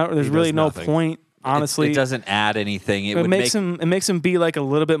 Really, it's not. There's really no point. Honestly, it doesn't add anything. It makes him be like a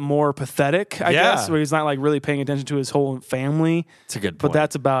little bit more pathetic, I guess, where he's not like really paying attention to his whole family. It's a good point. But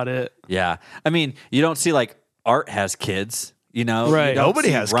that's about it. Yeah, I mean, you don't see like Art has kids. You know, right? Nobody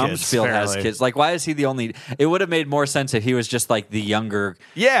has kids. Rumsfeld has kids. Like, why is he the only? It would have made more sense if he was just like the younger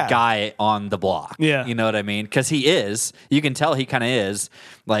guy on the block. Yeah, you know what I mean? Because he is. You can tell he kind of is.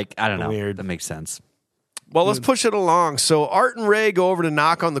 Like, I don't know. Weird. That makes sense. Well, let's push it along. So Art and Ray go over to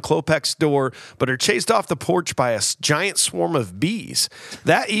knock on the Klopex door, but are chased off the porch by a giant swarm of bees.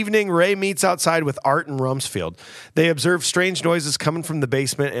 That evening, Ray meets outside with Art and Rumsfeld. They observe strange noises coming from the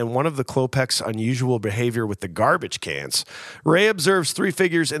basement and one of the Klopex's unusual behavior with the garbage cans. Ray observes 3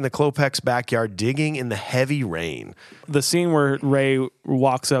 figures in the Klopex backyard digging in the heavy rain. The scene where Ray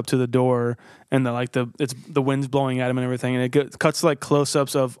walks up to the door and the wind's blowing at him and everything, and it cuts to like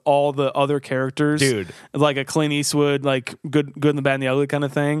close-ups of all the other characters, dude, like a Clint Eastwood, like good and the bad and the ugly kind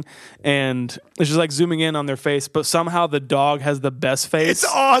of thing, and it's just like zooming in on their face, but somehow the dog has the best face. It's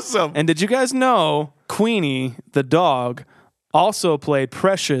awesome. And did you guys know Queenie, the dog, also played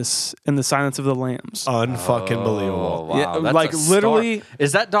Precious in The Silence of the Lambs. Unfucking believable. Wow, Yeah, that's like a literally- star.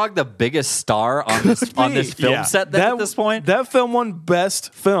 Is that dog the biggest star on this film Yeah. set then at this point? That film won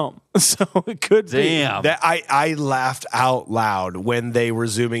Best Film, so it could Damn. That I laughed out loud when they were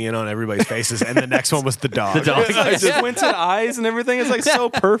zooming in on everybody's faces, and the next one was the dog. The dog. be. Like squinted eyes and everything is like so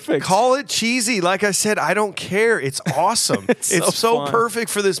perfect. Call it cheesy. Like I said, I don't care. It's awesome. it's so fun. perfect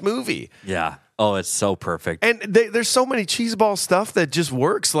for this movie. Yeah. Oh, it's so perfect. And there's so many cheeseball stuff that just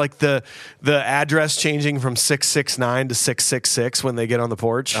works, like the address changing from 669 to 666 when they get on the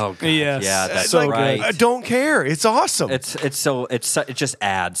porch. Oh, God. Yes. Yeah, that's So right. good. I don't care. It's awesome. It just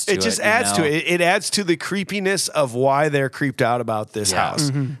adds to it. It just adds to it. It adds to the creepiness of why they're creeped out about this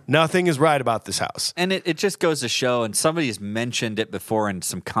house. Nothing is right about this house. And it just goes to show, and somebody's mentioned it before in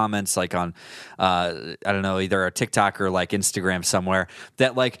some comments, like on, I don't know, either a TikTok or like Instagram somewhere,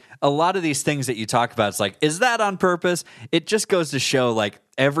 that like a lot of these things that you talk about, it's like, is that on purpose? It just goes to show like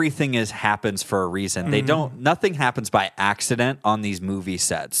everything happens for a reason. Nothing happens by accident on these movie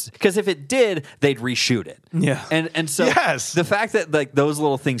sets. Because if it did, they'd reshoot it. Yeah. And so Yes. the fact that like those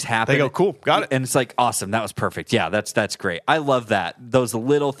little things happen. They go, cool, got it. And it's like, awesome, that was perfect. Yeah, that's great. I love that. Those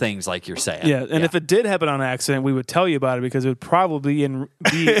little things like you're saying. Yeah, and if it did happen on accident, we would tell you about it because it would probably be in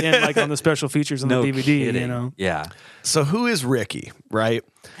like on the special features on no the DVD. kidding. You know, Yeah. So who is Ricky, right?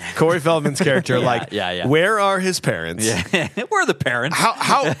 Corey Feldman's character, yeah. where are his parents? Yeah. We're the parents.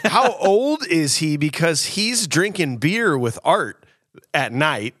 How old is he? Because he's drinking beer with Art at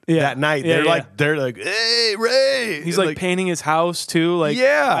night. Yeah. That night, Yeah, they're like, hey, Ray. he's like painting his house too. Like,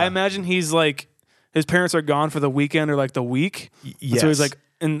 Yeah. I imagine he's like his parents are gone for the weekend or like the week. Yes. So he's like,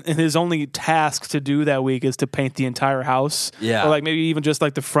 and his only task to do that week is to paint the entire house. Yeah. Or like maybe even just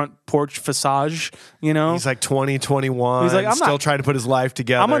like the front porch facade, you know? He's like 20, 21. He's like, I'm still not- trying to put his life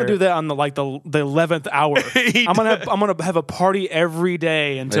together. I'm gonna do that on the 11th hour. I'm gonna have a party every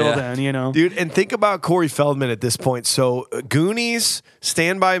day until Yeah. then, you know. Dude, and think about Corey Feldman at this point. So, Goonies,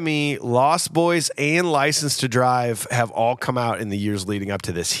 Stand By Me, Lost Boys, and License to Drive have all come out in the years leading up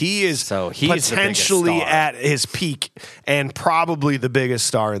to this. He is So he's the biggest potentially star. at his peak and probably the biggest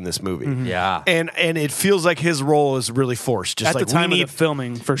star in this movie. Yeah. And it feels like his role is really forced. Just At like the time we need of the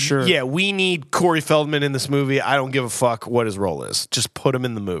filming, for sure. Yeah, we need Corey Feldman in this movie. I don't give a fuck what his role is. Just put him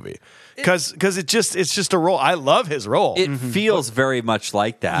in the movie. Because it's just a role. I love his role. It feels very much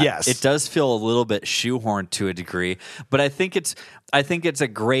like that. Yes. It does feel a little bit shoehorned to a degree, but I think it's a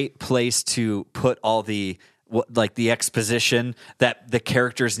great place to put all the like the exposition that the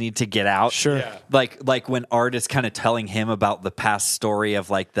characters need to get out. Sure. Yeah. Like when Art is kind of telling him about the past story of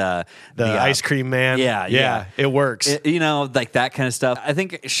like the ice cream man. Yeah. It works. Like that kind of stuff. I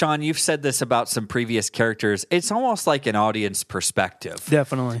think, Sean, you've said this about some previous characters. It's almost like an audience perspective.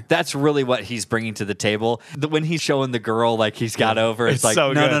 Definitely. That's really what he's bringing to the table. When he's showing the girl, like he's got over, it's like,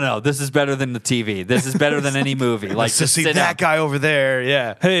 so good. no. This is better than the TV. This is better than any movie. Like, to just see sit that down. guy over there.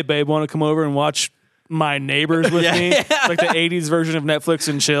 Yeah. Hey, babe, want to come over and watch My Neighbors with me? Like the 80s version of Netflix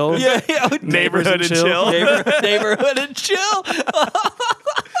and chill. Yeah. Neighborhood and chill. Neighborhood and chill.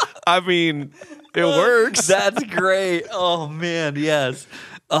 I mean, it works. That's great. Oh, man. Yes.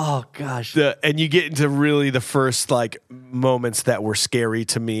 Oh, gosh. And you get into really the first like moments that were scary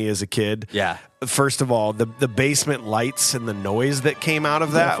to me as a kid. Yeah. First of all, the basement lights and the noise that came out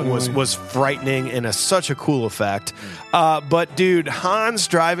of that was frightening and such a cool effect. But dude, Hans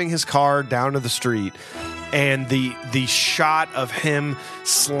driving his car down to the street and the shot of him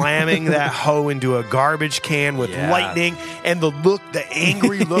slamming that hoe into a garbage can with lightning and the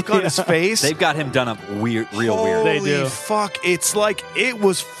angry look on his face. They've got him done up real weird. They do. Holy fuck. It's like it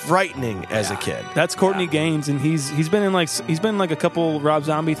was frightening as a kid. That's Courtney Gaines, and he's been in like a couple Rob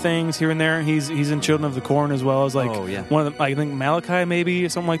Zombie things here and there. He's in Children of the Corn as well as like one of them. I think Malachi maybe or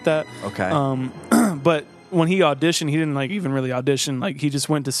something like that. Okay. But when he auditioned, he didn't like even really audition. Like he just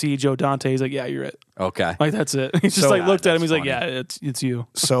went to see Joe Dante. He's like, yeah, you're it. Okay. Like that's it. He just like looked at him. He's like, funny. yeah, it's you.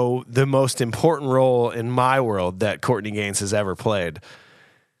 So the most important role in my world that Courtney Gaines has ever played.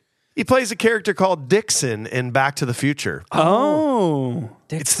 He plays a character called Dixon in Back to the Future. Oh,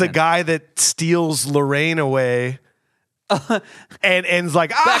 It's the guy that steals Lorraine away. and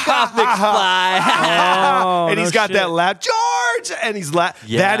like Back off, McFly. and he's got that laugh, George, and he's Yeah.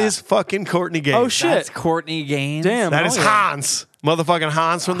 That is fucking Courtney Gaines. Oh, shit. That's Courtney Gaines. Damn. That is Hans, motherfucking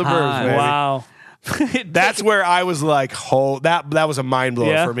Hans from the Burbs. Hans. Baby. Wow. That's where I was like, that was a mind blower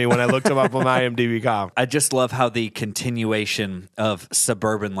Yeah. for me when I looked him up on IMDb.com. I just love how the continuation of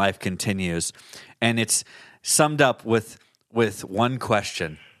suburban life continues, and it's summed up with one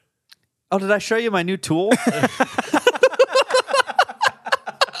question. Oh, did I show you my new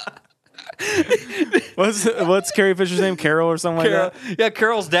What's Carrie Fisher's name? Carol or something like that? Yeah,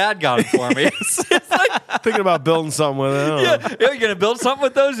 Carol's dad got it for me. It's like, Thinking about building something with it. I don't know. you're going to build something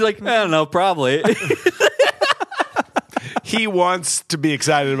with those? You're like, I don't know, probably. He wants to be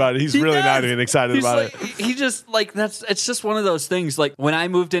excited about it. He's really not even excited about like, it. He just like it's just one of those things. Like when I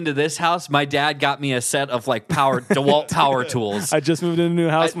moved into this house, my dad got me a set of like DeWalt power tools. I just moved into a new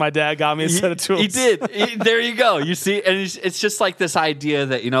house. My dad got me a set of tools. He did. There you go. You see, and it's just like this idea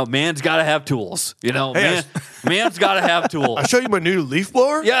that man's got to have tools. Man's got to have tools. I'll show you my new leaf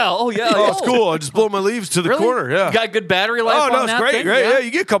blower. Yeah. Oh yeah. Oh, it's cool. I just blow my leaves to the Really? corner. Yeah. You got good battery life. Oh no, on it's that great. thing? Great. Yeah, you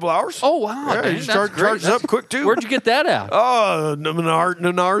get a couple hours. Oh wow. Yeah, man, you just that's great. charges up quick too. Where'd you get that at? Oh, Menards.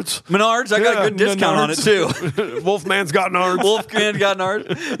 Menards. I got a good discount on it too. Wolfman's got Nards. Wolfman got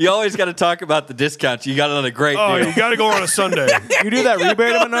Menards. You always got to talk about the discounts. You got it on a great Oh, deal. you got to go on a Sunday. You do that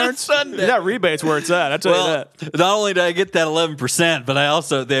rebate at Menards? Sunday. That rebate's where it's at. I tell you that. Not only did I get that 11%,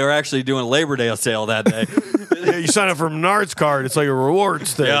 but they were actually doing a Labor Day sale that day. Yeah, you sign up for a Menards card. It's like a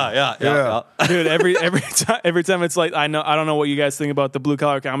rewards thing. Yeah. Dude, every time it's like I don't know what you guys think about the Blue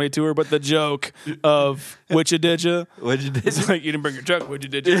Collar Comedy Tour, but the joke of "Which you did ya?" What'd you do? It's like you didn't bring your truck. What'd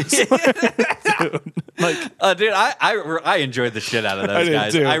you did ya? Dude, I enjoyed the shit out of those did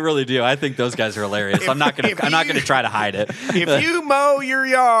guys. too. I really do. I think those guys are hilarious. I'm not gonna try to hide it. If you mow your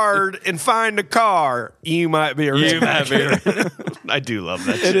yard and find a car, you might be a redneck. I do love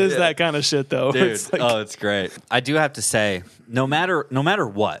that shit. It is that kind of shit, though. Dude, It's like, it's great. I do have to say, no matter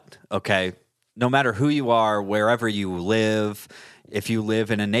what, okay, no matter who you are, wherever you live, if you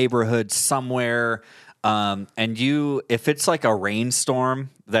live in a neighborhood somewhere, and if it's like a rainstorm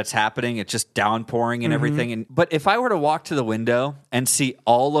that's happening, it's just downpouring and everything. But if I were to walk to the window and see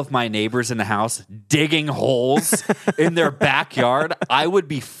all of my neighbors in the house digging holes in their backyard, I would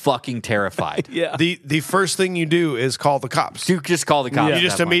be fucking terrified. yeah. The first thing you do is call the cops. You just call the cops. You at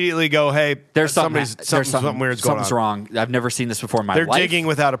just that point. immediately go, hey, There's something something weird's going on. Something's wrong. I've never seen this before in my They're life. digging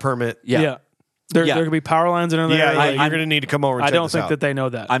without a permit. Yeah. There could be power lines in there. Yeah, like, you're going to need to come over and I check don't this think out. that they know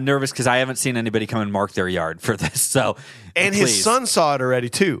that. I'm nervous because I haven't seen anybody come and mark their yard for this. So, And please. his son saw it already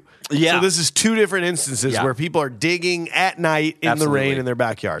too. Yeah. So this is two different instances Yeah. where people are digging at night in the rain in their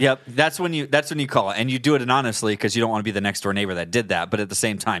backyard. Yep, that's when you call it, and you do it anonymously because you don't want to be the next door neighbor that did that. But at the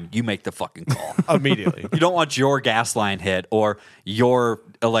same time, you make the fucking call Immediately. You don't want your gas line hit or your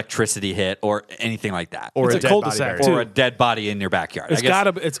electricity hit or anything like that, Or It's a a dead cul-de-sac, body too. or a dead body in your backyard.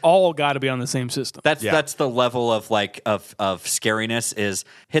 It's all got to be on the same system. That's the level of of scariness is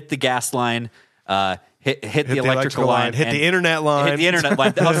hit the gas line, hit the electrical line, hit and the internet line. hit the internet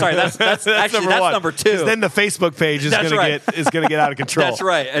line. Oh, sorry, that's actually that's one. number 2. 'Cause then the Facebook page is That's going right. to get out of control. That's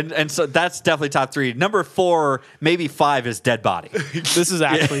right, and so that's definitely top 3. Number 4, maybe 5 is dead body. This is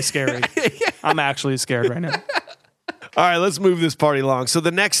actually scary. I'm actually scared right now. All right, let's move this party along. So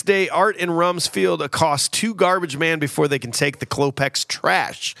the next day, Art and Rumsfeld accost 2 garbage men before they can take the Klopex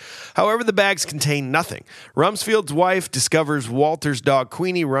trash. However, the bags contain nothing. Rumsfeld's wife discovers Walter's dog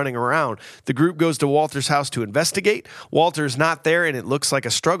Queenie running around. The group goes to Walter's house to investigate. Walter is not there, and it looks like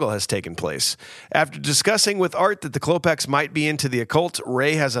a struggle has taken place. After discussing with Art that the Klopex might be into the occult,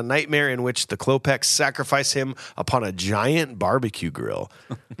 Ray has a nightmare in which the Klopex sacrifice him upon a giant barbecue grill.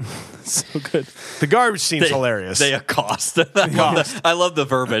 So good. The garbage seems hilarious. They accost. I love the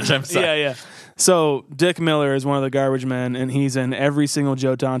verbiage. I'm sorry. Yeah. So Dick Miller is one of the garbage men, and he's in every single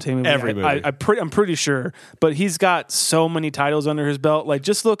Joe Dante movie. Every movie. I'm pretty sure, but he's got so many titles under his belt. Like,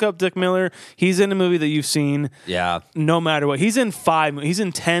 just look up Dick Miller. He's in a movie that you've seen. Yeah. No matter what, he's in 5. He's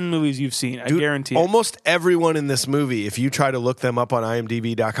in 10 movies you've seen. I guarantee. Almost everyone in this movie, if you try to look them up on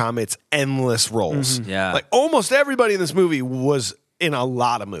IMDb.com, it's endless roles. Yeah. Like almost everybody in this movie was in a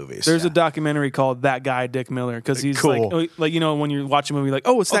lot of movies. There's a documentary called "That Guy Dick Miller" because he's Cool. like when you watch a movie, like,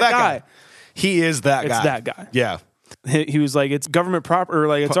 oh, it's that guy. He is that It's guy. that guy. Yeah. He was like, it's government property, or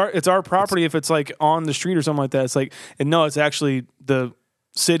like it's our property if it's like on the street or something like that. It's like, and no, it's actually the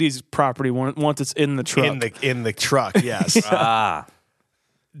city's property once it's in the truck. In the truck, yes.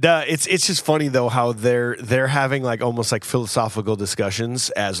 It's just funny though how they're having like almost like philosophical discussions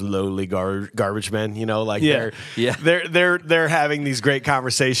as lowly garbage men, you know, like they're having these great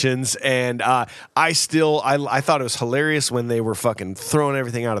conversations, and I thought it was hilarious when they were fucking throwing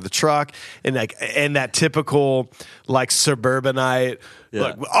everything out of the truck, and that typical like suburbanite. Yeah.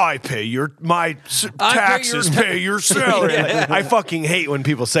 Like, I pay my taxes, pay your salary. Like, I fucking hate when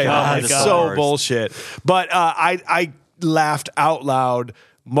people say that. God, It's it's so the bullshit. But I laughed out loud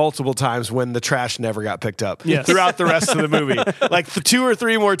multiple times when the trash never got picked up Yes. throughout the rest of the movie. Like 2 or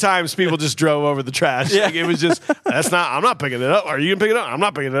 3 more times, people just drove over the trash. Like, it was just, I'm not picking it up. Are you going to pick it up? I'm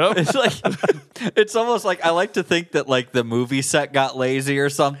not picking it up. It's like, it's almost like I like to think that like the movie set got lazy or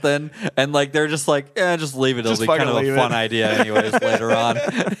something, and like they're just like, just leave it. It'll Just be kind of fucking a leave fun it. idea, anyways. Later on,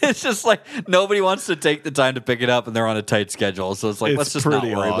 it's just like nobody wants to take the time to pick it up, and they're on a tight schedule. So it's like, It's let's just not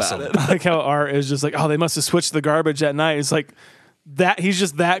pretty worry awesome. about it. Like how Art is just like, oh, they must have switched the garbage at night. It's like that he's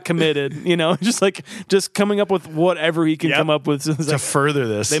just that committed, just coming up with whatever he can Yep. come up with. It's To like, further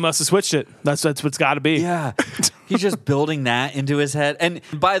this. they must have switched it. That's what's got to be. Yeah, he's just building that into his head. And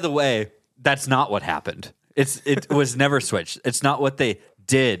by the way, that's not what happened. It was never switched. It's not what they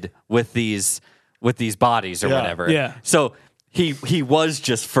did with these bodies or Yeah. whatever. Yeah. So he was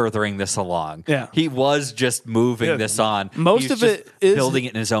just furthering this along. Yeah. He was just moving this on. Most He was of it just is- building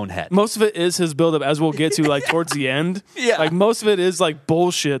it in his own head. Most of it is his buildup, as we'll get to like towards the end. Yeah. Like most of it is like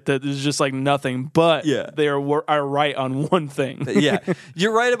bullshit that is just like nothing. But Yeah. they are right on one thing. Yeah,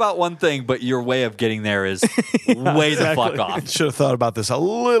 you're right about one thing, but your way of getting there is way the fuck off. Should have thought about this a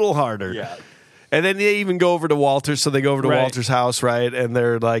little harder. Yeah. And then they even go over to Walter. So they go over to Right. Walter's house, right? And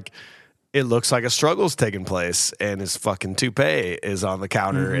they're like, it looks like a struggle's taking place. And his fucking toupee is on the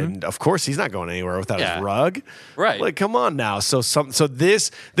counter. And of course, he's not going anywhere without Yeah. his rug. Right. Like, come on now. So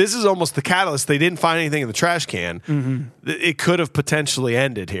this is almost the catalyst. They didn't find anything in the trash can. It could have potentially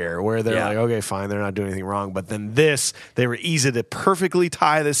ended here where they're Yeah. like, okay, fine. They're not doing anything wrong. But then they were easy to perfectly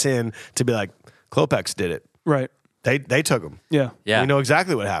tie this in to be like, Klopex did it. Right. They took him. Yeah. Yeah. We know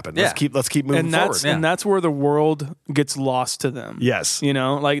exactly what happened. Yeah. Let's keep moving And forward. that's where the world gets lost to them. Yes.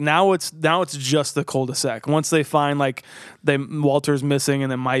 Like now it's just the cul-de-sac. Once they find like Walter's missing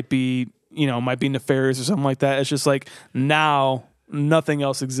and it might be nefarious or something like that, it's just like now nothing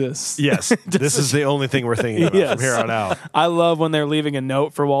else exists. Yes. This is the only thing we're thinking about Yes. from here on out. I love when they're leaving a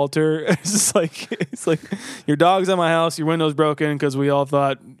note for Walter. It's like your dog's at my house, your window's broken because we all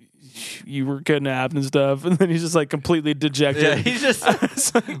thought you were kidnapped and stuff, and then he's just like completely dejected. Yeah, he's just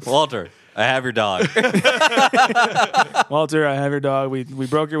Walter. I have your dog. Walter, I have your dog. We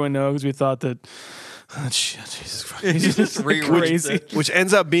broke your window because we thought that. Oh, shit, Jesus Christ! He's just crazy. Which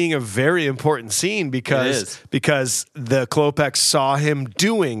ends up being a very important scene It because is. the Klopex saw him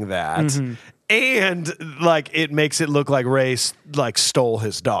doing that. And like it makes it look like Ray stole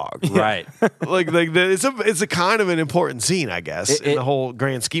his dog, Right. it's a kind of an important scene, I guess, in the whole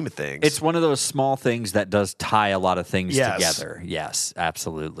grand scheme of things. It's one of those small things that does tie a lot of things Yes. together. Yes,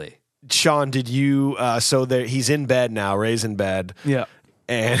 absolutely. Sean, did you? He's in bed now. Ray's in bed. Yeah.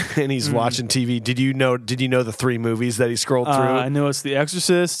 And he's watching TV. Did you know the 3 movies that he scrolled through? I know it's The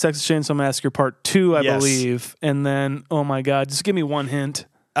Exorcist, Texas Chainsaw Massacre Part 2, I Yes. believe, and then oh my God, just give me one hint.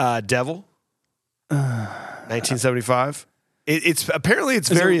 Devil, 1975. It's apparently it's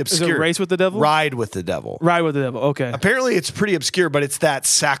very Is obscure. it Race with the Devil? Ride with the Devil. Ride with the Devil. Okay. Apparently it's pretty obscure, but it's that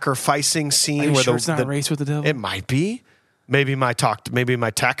sacrificing scene Are you where sure it's not Race with the Devil? It might be. Maybe my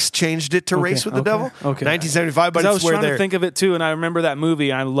text changed it to Race with the Devil. Okay. 1975, but I it's was where trying they're to think of it too, and I remember that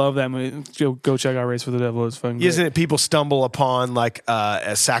movie. I love that movie. Go check out Race with the Devil. It's fucking great. Isn't it people stumble upon like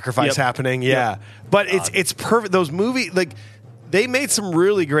a sacrifice Yep. happening? Yeah. But it's perfect. Those movies, like they made some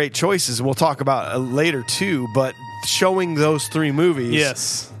really great choices, and we'll talk about later too, but showing those 3 movies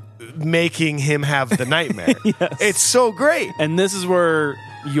Yes. making him have the nightmare. Yes. It's so great. And this is where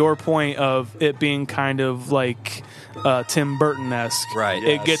your point of it being kind of like Tim Burton-esque. Right.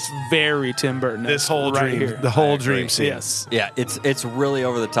 It gets very Tim Burton-esque. This whole right dream, here. the whole agree. dream scene. Yes. Yeah, it's really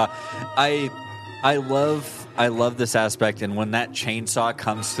over the top. I love this aspect, and when that chainsaw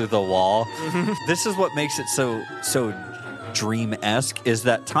comes through the wall, this is what makes it so dream-esque, is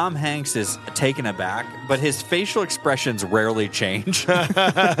that Tom Hanks is taken aback, but his facial expressions rarely change.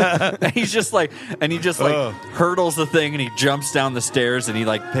 And he just hurdles the thing, and he jumps down the stairs, and he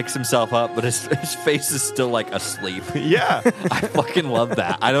like picks himself up, but his face is still like asleep. Yeah. I fucking love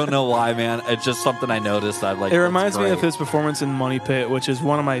that. I don't know why, man. It's just something I noticed. I like. It reminds me of his performance in Money Pit, which is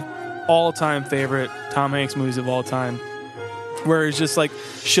one of my all-time favorite Tom Hanks movies of all time. Where it's just like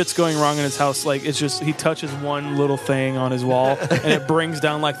shit's going wrong in his house. Like it's just he touches one little thing on his wall and it brings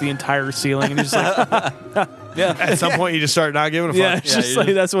down like the entire ceiling. And he's just like, yeah. At some point, you just start not giving a fuck. Yeah, it's just like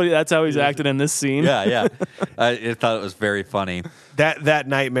that's how he's acted in this scene. Yeah. I thought it was very funny. That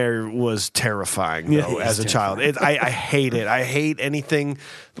nightmare was terrifying though, as a child. I hate it. I hate anything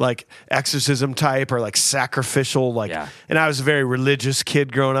like exorcism type or like sacrificial. And I was a very religious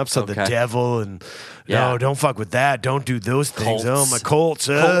kid growing up, so the devil and no, don't fuck with that. Don't do those things. Cults. Oh, my cults.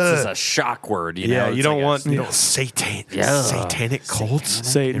 Cults is a shock word. You know? You don't want satanic cults.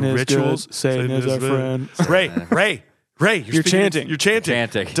 Satan and is rituals. good. Satan is our friend. Ray, Ray, You're chanting. You're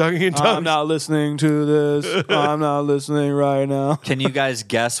chanting. Talking in tongues. I'm not listening to this. I'm not listening right now. Can you guys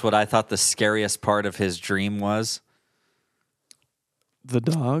guess what I thought the scariest part of his dream was? The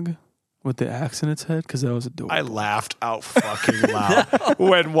dog with the axe in its head, because that was adorable. I laughed out fucking loud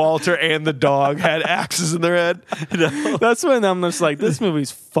when Walter and the dog had axes in their head. That's when I'm just like, this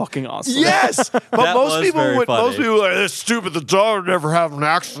movie's fucking awesome. Yes, but That most was people very would. funny. Most people are like, "This stupid. The dog would never have an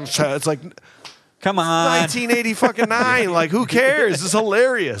axe in its head." It's like Come on. 1980 fucking 9. Like, who cares? It's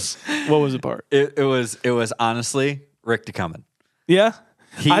hilarious. What was the part? It was honestly Rick DeCumming. Yeah.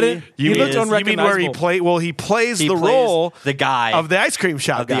 He You looked mean where he unrecognizable. he plays He the plays role the guy of the ice cream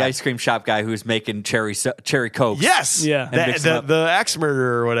shop of guy. the ice cream shop guy who's making cherry cokes. Yes. Yeah. And mix 'em up. The axe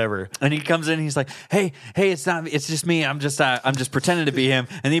murderer or whatever. And he comes in and he's like, hey, it's just me. I'm just pretending to be him.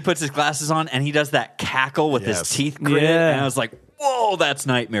 And then he puts his glasses on and he does that cackle with his Yes. teeth gritted. Yeah. And I was like, whoa, that's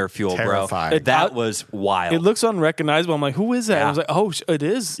nightmare fuel, Terrifying. bro. It- That was wild. It looks unrecognizable. I'm like, who is that? Yeah. I was like, oh, it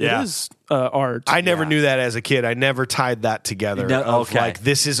is. Yeah. It is art. I never knew that as a kid. I never tied that together. No, of okay. like,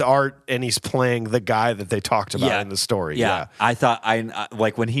 this is art and he's playing the guy that they talked about in the story. Yeah. I thought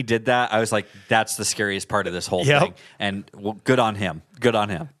like when he did that, I was like, that's the scariest part of this whole Yep. thing. And well, good on him. Good on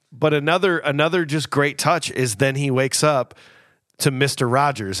him. But another just great touch is then he wakes up to Mr.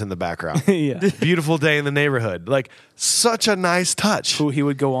 Rogers in the background. Yeah. Beautiful day in the neighborhood. Like, such a nice touch. Who he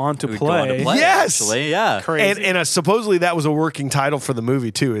would go on to We'd go on play. to play, Yes! actually, yeah. Crazy. And supposedly that was a working title for the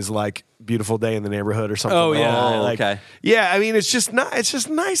movie too. Is like "Beautiful Day in the Neighborhood" or something. Oh, like yeah. that. Oh, Like, okay. Yeah, I mean, it's just nice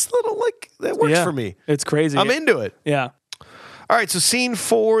little like that works Yeah. for me. It's crazy. I'm into it. Yeah. All right, so scene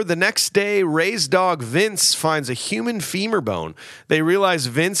 4, the next day, Ray's dog Vince finds a human femur bone. They realize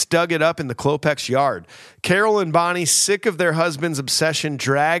Vince dug it up in the Klopek's yard. Carol and Bonnie, sick of their husband's obsession,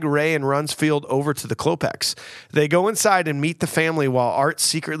 drag Ray and Runsfield over to the Klopek's. They go inside and meet the family while Art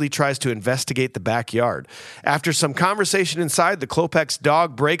secretly tries to investigate the backyard. After some conversation inside, the Klopek's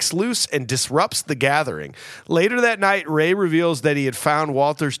dog breaks loose and disrupts the gathering. Later that night, Ray reveals that he had found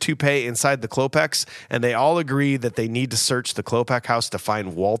Walter's toupee inside the Klopek's, and they all agree that they need to search the Klopek house to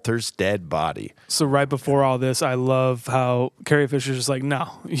find Walter's dead body. So right before all this, I love how Carrie Fisher's just like, no,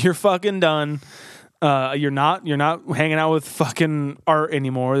 you're fucking done. You're not hanging out with fucking Art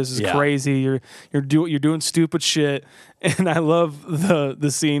anymore. This is crazy. You're doing stupid shit. And I love the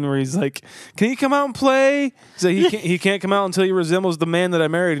scene where he's like, "Can he come out and play?" He's like, he can't come out until he resembles the man that I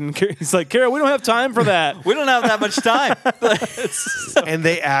married. And he's like, "Carol, we don't have time for that. We don't have that much time. And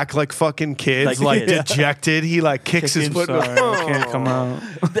they act like fucking kids, Like kids. dejected. He like kicks his foot. Sorry, I can't come out."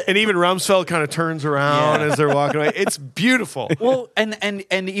 And even Rumsfeld kind of turns around as they're walking away. It's beautiful. Well, and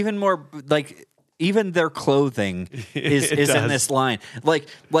even more like even their clothing is in does. this line. Like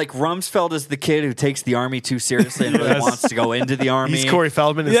Rumsfeld is the kid who takes the army too seriously and really wants to go into the army. He's Corey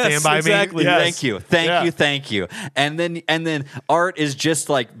Feldman and Yes, Stand By exactly. Me. Yes. Thank you. And then Art is just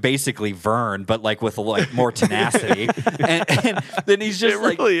like basically Vern, but like with like more tenacity. and then he's just It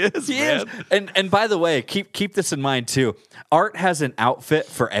like really is, he man. And by the way, keep this in mind too. Art has an outfit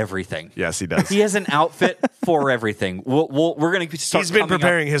for everything. Yes, he does. He has an outfit for everything. We're going to start. He's been coming up-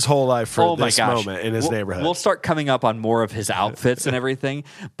 preparing his whole life for Oh my this gosh. moment in his neighborhood. We'll start coming up on more of his outfits and everything.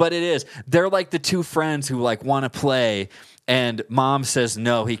 But they're like the two friends who like want to play, and mom says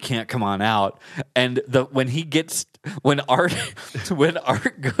no, he can't come on out. And when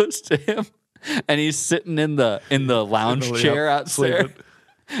Art goes to him and he's sitting in the lounge chair out there,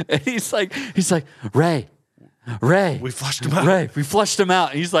 and he's like Ray, We flushed him out. Ray, we flushed him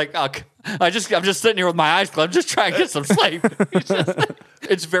out. And he's like, oh, I'm just sitting here with my eyes closed, just trying to get some sleep.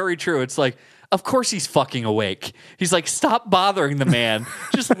 It's very true. It's like, of course he's fucking awake. He's like, stop bothering the man.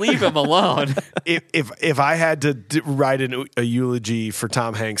 Just leave him alone. If I had to write a eulogy for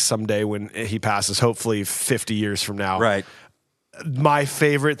Tom Hanks someday when he passes, hopefully 50 years from now, Right. my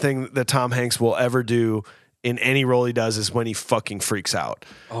favorite thing that Tom Hanks will ever do in any role he does is when he fucking freaks out.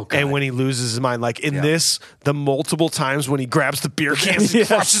 Oh, God. And when he loses his mind. Like in this, the multiple times when he grabs the beer cans and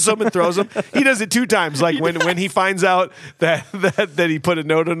crushes them and throws them. He does it 2 times. Like when he finds out that he put a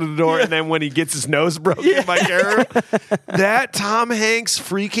note under the door, and then when he gets his nose broken by Karen. That Tom Hanks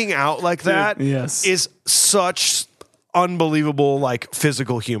freaking out like that is such unbelievable like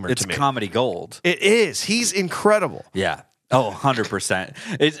physical humor It's to me. comedy gold. It is. He's incredible. Yeah. Oh, 100%.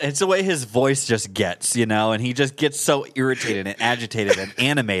 It's the way his voice just gets, and he just gets so irritated and agitated and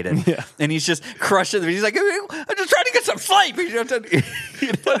animated. Yeah. And he's just crushing. He's like, I'm just trying to get some sleep.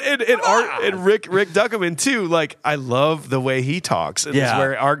 But Art and Rick Duckerman too. Like I love the way he talks. And it's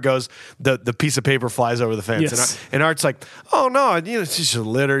where Art goes, the piece of paper flies over the fence, Yes. Oh, and Art's like, "Oh no, it's just a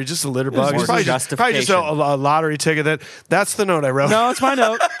litter, just a litter bug. more It's probably just justification. a lottery ticket." That's the note I wrote. No, it's my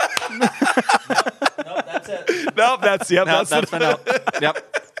note. That's it. Nope, that's No, that's been out.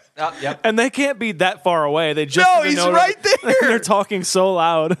 Yep. Yep. And they can't be that far away. They just No, even he's know right there. They're talking so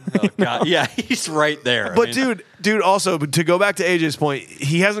loud. Oh God. Yeah, he's right there. But dude, also to go back to AJ's point,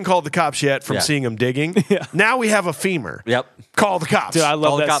 he hasn't called the cops yet from seeing him digging. Yeah. Now we have a femur. Yep. Call the cops. Dude, I Call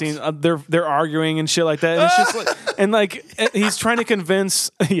love the that cops. scene. They're arguing and shit like that. And it's just like, and like he's trying to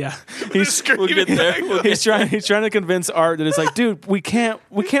convince. Yeah, We'll get there. he's trying to convince Art that it's like, dude, we can't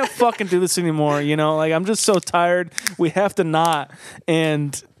fucking do this anymore. You know, like I'm just so tired. We have to not.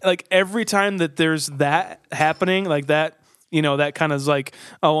 And like every time that there's that happening, like that, you know, that kind of is like,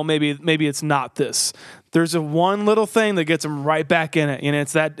 oh well, maybe it's not this. There's a one little thing that gets him right back in it, and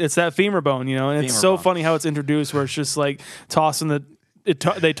it's that femur bone, you know, and it's so funny how it's introduced, where it's just like tossing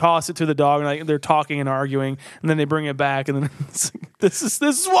they toss it to the dog, and like they're talking and arguing, and then they bring it back, and then it's like, this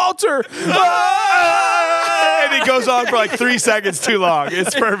is Walter, and he goes on for like 3 seconds too long.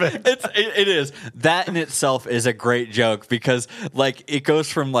 It's perfect. It is. That in itself is a great joke because like it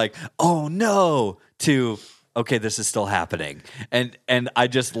goes from like, oh no, to okay, this is still happening. And I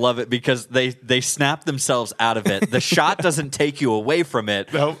just love it because they snap themselves out of it. The shot doesn't take you away from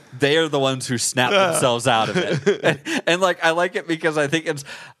it. Nope. They are the ones who snap themselves out of it. And like I like it because I think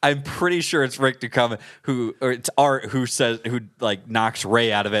I'm pretty sure it's Rick Ducommun or it's Art who like knocks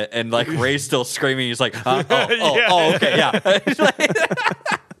Ray out of it, and like Ray's still screaming. He's like, okay, yeah.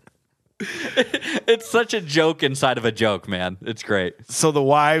 It's such a joke inside of a joke, man. It's great. So the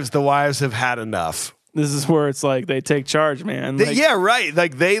wives have had enough. This is where it's like they take charge, man. Like, Yeah, right.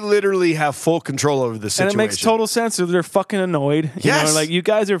 Like they literally have full control over the situation. and it makes total sense. They're fucking annoyed. You Yes. know, like you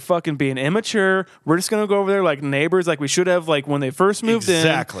guys are fucking being immature. We're just gonna go over there like neighbors, like we should have, like when they first moved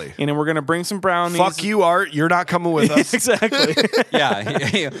Exactly. in. And we're gonna bring some brownies. Fuck you, Art. You're not coming with us. Exactly.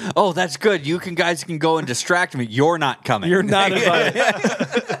 Yeah. Oh, that's good. You guys can go and distract me. You're not coming. You're not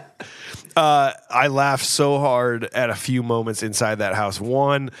invited. I laughed so hard at a few moments inside that house.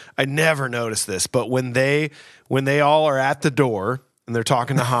 One, I never noticed this, but when they all are at the door and they're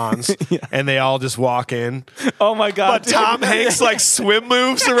talking to Hans and they all just walk in, Oh my god. but Tom Hanks like swim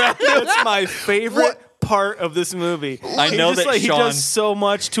moves around them. That's my favorite part of this movie. I know that he Sean- does so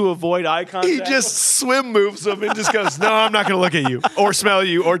much to avoid eye contact. He just swim moves them and just goes, no, I'm not going to look at you or smell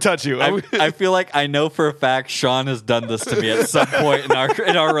you or touch you. I feel like I know for a fact Sean has done this to me at some point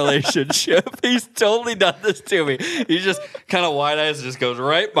in our relationship. He's totally done this to me. He just kind of wide eyes and just goes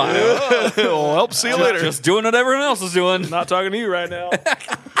right by him. Well, help see you later. Just doing what everyone else is doing. not talking to you right now.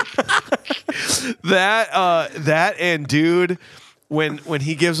 That and dude, when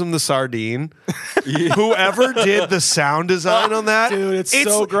he gives him the sardine, whoever did the sound design on that, Dude, it's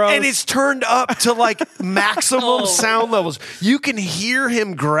so gross. and it's turned up to like maximum sound levels. You can hear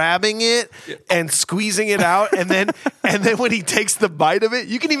him grabbing it and squeezing it out, and then when he takes the bite of it,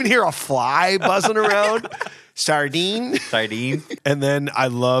 you can even hear a fly buzzing around. Sardine. And then I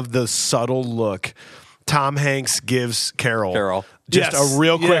love the subtle look Tom Hanks gives Carol. Just Yes. a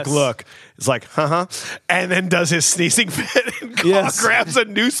real quick Yes. look. It's like, and then does his sneezing fit and grabs a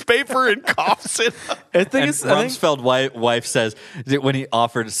newspaper and coughs it up. I think And it's I think, Rumsfeld wife says that when he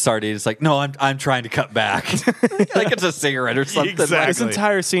offered sardine, it's like, no, I'm trying to cut back. Like it's a cigarette or something. Exactly. this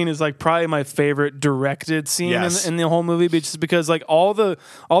entire scene is like probably my favorite directed scene Yes. in the whole movie, just because like all the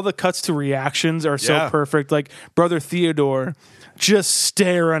cuts to reactions are so Yeah. perfect. Like Brother Theodore just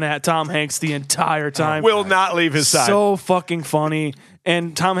staring at Tom Hanks the entire time. Will not leave his side. So fucking funny.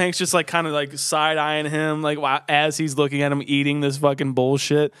 And Tom Hanks just like kind of like side eyeing him like as he's looking at him eating this fucking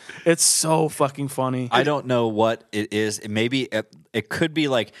bullshit. It's so fucking funny. I don't know what it is. Maybe it could be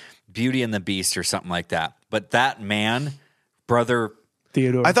like Beauty and the Beast or something like that. But that man, Brother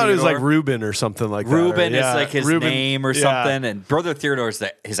Theodore. I thought it was like Theodore. Ruben or something like that. Ruben or- is yeah, like his Ruben- name or yeah. something, and Brother Theodore is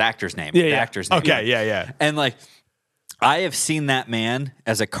his actor's name. Yeah, the yeah. actor's name. Okay, yeah. And like, I have seen that man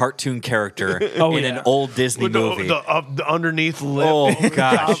as a cartoon character Oh, in yeah. an old Disney movie. The underneath lip. Oh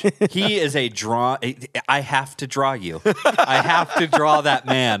gosh, he is a draw. I have to draw you. I have to draw that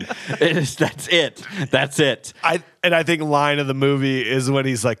man. That's it. I think line of the movie is when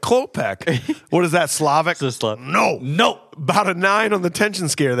he's like, Klopek. What is that, Slavic? No. About a 9 on the tension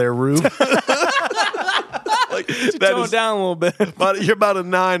scare there, Rube. Tone it down a little bit. You're about a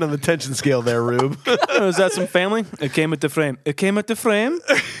 9 on the tension scale there, Rube. Is that some family? It came at the frame. Because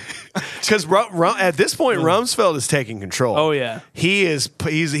at this point, Rumsfeld is taking control. Oh, yeah. He's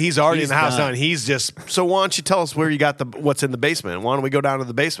already in the house done. now, and he's just. So why don't you tell us where you got what's in the basement? Why don't we go down to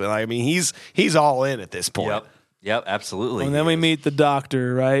the basement? I mean, he's all in at this point. Yep. Yep, absolutely. And then we meet the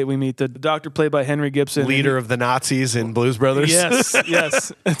doctor, right? We meet the doctor played by Henry Gibson. Leader of the Nazis in Blues Brothers. Yes,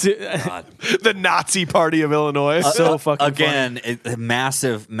 yes. The Nazi Party of Illinois. So fucking Again, a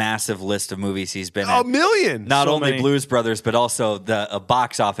massive list of movies he's been in. A million. Not So only many. Blues Brothers, but also a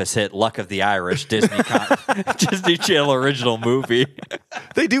box office hit, Luck of the Irish, Disney Channel original movie.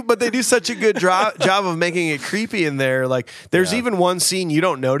 They do such a good job of making it creepy in there. Like there's even one scene you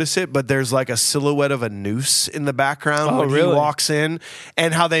don't notice it, but there's like a silhouette of a noose in the background when really? he walks in,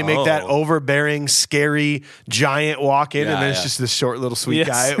 and how they make that overbearing, scary giant walk in, and then it's just this short little sweet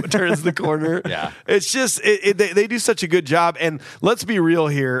guy who turns the corner. Yeah. It's just they do such a good job. And let's be real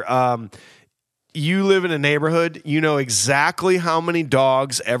here. You live in a neighborhood, you know exactly how many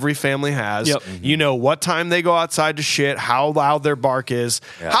dogs every family has. Yep. You know what time they go outside to shit, how loud their bark is.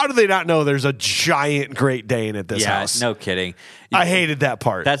 How do they not know there's a giant Great Dane at this house? No kidding. I hated that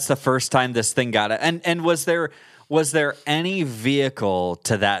part. That's the first time this thing got it. And was there any vehicle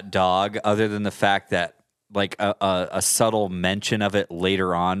to that dog other than the fact that like a subtle mention of it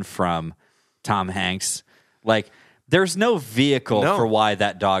later on from Tom Hanks? Like there's no vehicle for why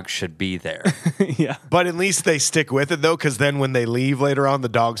that dog should be there. Yeah. But at least they stick with it, though, because then when they leave later on, the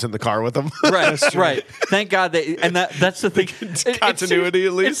dog's in the car with them. Right. Thank God that's the thing. Continuity,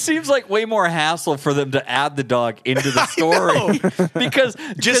 at least. It seems like way more hassle for them to add the dog into the story because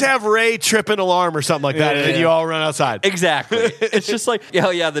Just have Ray trip an alarm or something like that, and then you all run outside. exactly. It's just like,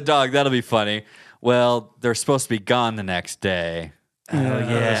 the dog, that'll be funny. Well, they're supposed to be gone the next day. Oh,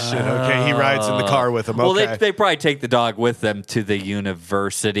 yeah. Shit, okay, he rides in the car with them. Okay. Well, they probably take the dog with them to the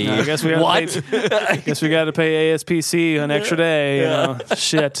university. I guess we got to pay ASPC an extra day. You know?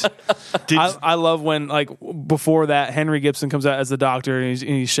 Shit. I love when like before that Henry Gibson comes out as the doctor and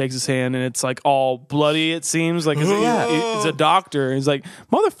he shakes his hand and it's like all bloody. It seems like it's a doctor. He's like,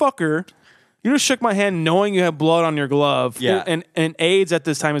 motherfucker. You just shook my hand knowing you have blood on your glove. Yeah. And AIDS at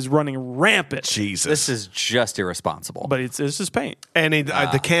this time is running rampant. Jesus. This is just irresponsible. But it's just paint. And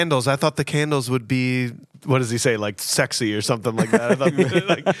the candles, I thought the candles would be, what does he say, like sexy or something like that. I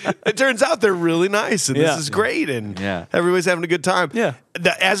thought, it turns out they're really nice, and this is great, and everybody's having a good time. Yeah.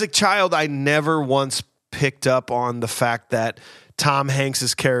 As a child, I never once picked up on the fact that Tom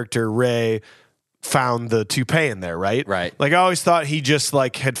Hanks's character, Ray, found the toupee in there, right? Right. Like I always thought he just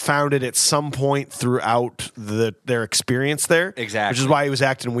like had found it at some point throughout their experience there. Exactly. Which is why he was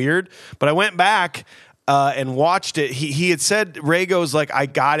acting weird. But I went back and watched it. He had said, Ray goes like, I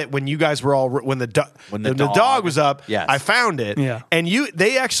got it when you guys were all when the dog was up. Yes. I found it. Yeah. And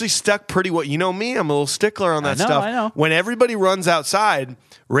they actually stuck pretty well. You know me, I'm a little stickler on that stuff. I know. When everybody runs outside,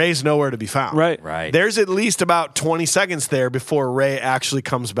 Ray's nowhere to be found. Right. There's at least about 20 seconds there before Ray actually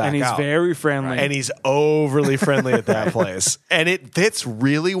comes back out. And he's very friendly. And he's overly friendly at that place. And it fits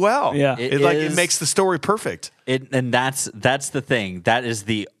really well. Yeah. It makes the story perfect. And that's the thing. That is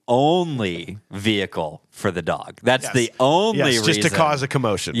the only vehicle for the dog. That's the only reason. Just to cause a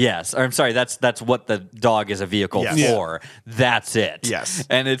commotion. Yes. Or, I'm sorry, that's what the dog is a vehicle for. That's it. Yes.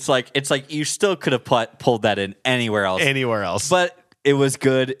 And it's like you still could have pulled that in anywhere else. But it was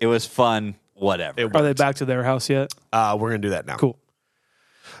good. It was fun. Whatever. Are they back to their house yet? We're going to do that now. Cool.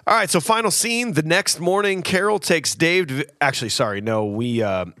 All right, so final scene. The next morning, Carol takes Dave to... Actually, sorry, no, we...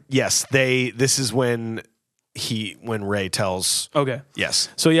 This is when Ray tells... Okay. Yes.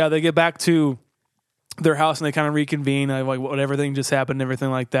 So, yeah, they get back to their house and they kind of reconvene, like what everything just happened and everything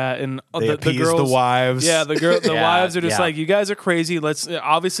like that. And They the appease girls, the wives. Yeah, the wives are just yeah. like, you guys are crazy.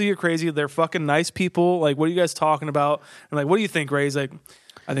 Obviously you're crazy. They're fucking nice people. Like, what are you guys talking about? And like, what do you think, Ray? He's like,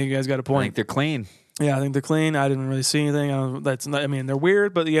 I think you guys got a I point. think they're clean. Yeah, I think they're clean. I didn't really see anything. They're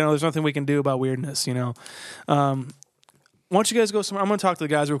weird, but there's nothing we can do about weirdness. Why don't you guys go somewhere? I'm going to talk to the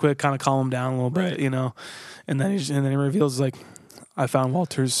guys real quick, kind of calm them down a little bit, and then he reveals like, I found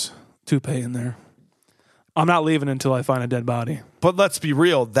Walter's toupee in there. I'm not leaving until I find a dead body. But let's be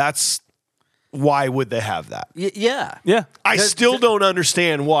real. Why would they have that? Yeah. Yeah, I still don't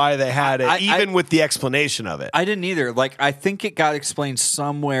understand why they had it, even with the explanation of it. I didn't either. Like, I think it got explained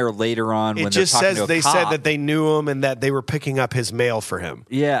somewhere later on when It they're just talking says to a they cop. said that they knew him and that they were picking up his mail for him.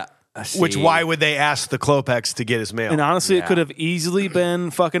 Yeah. Which, See. why would they ask the Klopex to get his mail? and honestly, Yeah. it could have easily been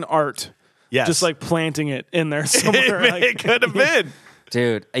fucking art. Yes. Just like planting it in there somewhere. It could have been.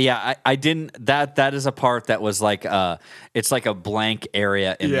 Dude, yeah, I didn't. That is a part that was like, it's like a blank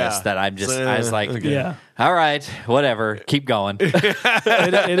area in Yeah. this that I was like, okay. Yeah. all right, whatever, keep going.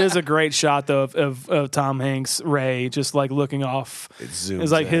 It is a great shot though of Tom Hanks, Ray, just like looking off. It zooms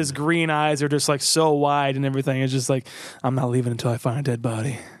It's like in. his green eyes are just like so wide and everything. It's just like, I'm not leaving until I find a dead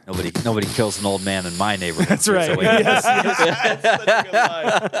body. Nobody kills an old man in my neighborhood. That's right. So Yes.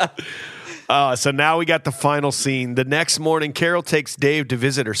 So now we got the final scene. The next morning, Carol takes Dave to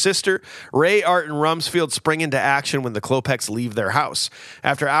visit her sister. Ray, Art, and Rumsfeld spring into action when the Klopeks leave their house.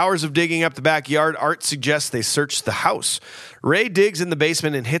 After hours of digging up the backyard, Art suggests they search the house. Ray digs in the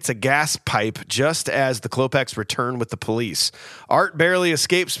basement and hits a gas pipe just as the Klopeks return with the police. Art barely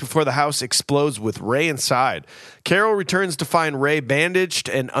escapes before the house explodes with Ray inside. Carol returns to find Ray bandaged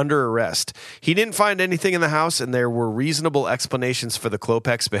and under arrest. He didn't find anything in the house, and there were reasonable explanations for the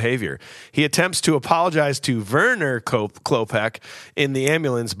Klopeks' behavior. He attempts to apologize to Werner Klopek in the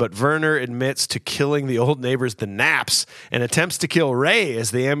ambulance, but Werner admits to killing the old neighbors, the Knaps, and attempts to kill Ray as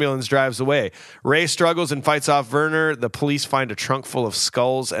the ambulance drives away. Ray struggles and fights off Werner. The police find a trunk full of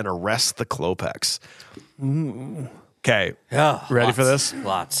skulls and arrest the Klopeks. Okay. Yeah, Ready for this?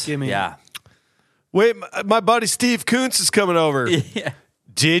 Lots. Give me- Yeah. Wait, my buddy Steve Kuntz is coming over. Yeah.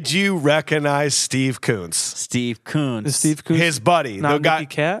 Did you recognize Steve Kuntz? Steve Kuntz. Is Steve Kuntz His buddy. not the guy.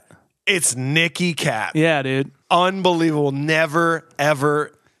 Nicky Cat? It's Nicky Cat. Yeah, dude. Unbelievable. Never,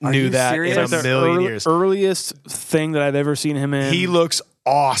 ever knew you that serious? in It's a like million years. Earliest thing that I've ever seen him in. He looks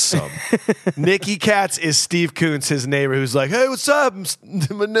awesome. Nicky Katz is Steve Kuntz, his neighbor, who's like, "Hey, what's up?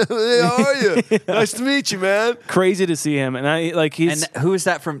 Hey, how are you? Nice to meet you, man." Crazy to see him, and I like he's And who is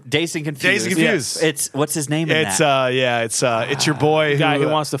that from? Dazed and Confused. Dazed and Confused. It's what's his name in It's that? it's your boy the guy who who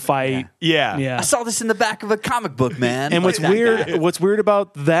wants to fight. yeah. Yeah. I saw this in the back of a comic book, man. And what's Like that weird, guy. what's weird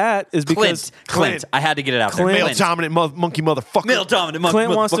about that is because Clint. I had to get it out Clint- there. male dominant monkey motherfucker. Male dominant.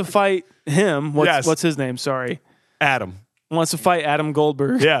 Clint wants to fight him. Yes. What's his name? Sorry. Adam. Wants to fight Adam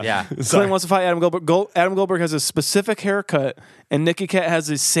Goldberg. Yeah. Yeah. Sorry. Clint wants to fight Adam Goldberg. Adam Goldberg has a specific haircut, and Nicky Cat has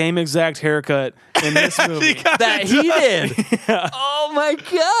the same exact haircut in this movie. that he did. Oh my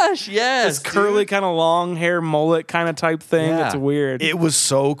gosh! Yes, This curly, kind of long hair mullet kind of type thing. Yeah. It's weird. It was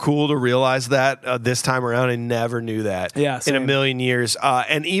so cool to realize that this time around. I never knew that Yeah, in a same. million years.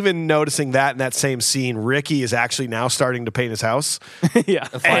 And even noticing that in that same scene, Ricky is actually now starting to paint his house. Yeah.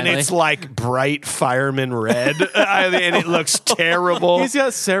 And Finally. it's like bright fireman red. And it looks terrible. He's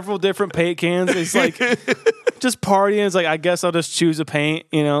got several different paint cans. It's like just partying. It's like, I guess I'll just choose a paint,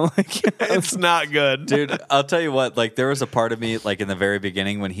 you know? Like, It's not good. dude. I'll tell you what. Like, there was a part of me, like in the very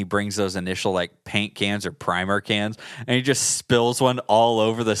beginning, when he brings those initial like paint cans or primer cans, and he just spills one all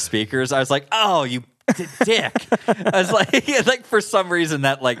over the speakers. I was like, oh, you dick. I was like for some reason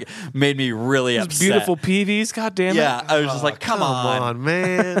that like made me really upset. beautiful PVs. God damn it. Yeah, I was just like, come on.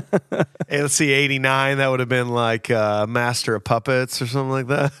 man. Hey, let's see, 89. That would have been like Master of Puppets or something like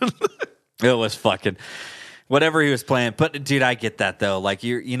that. It was fucking whatever he was playing. But dude, I get that though. Like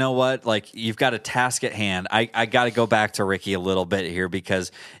you know what? Like you've got a task at hand. I got to go back to Ricky a little bit here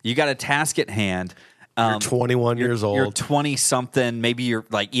because you got a task at hand. You're 21 years old. You're 20 something. Maybe you're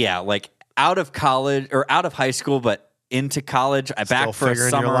like out of college or out of high school, but into college. I back for a figuring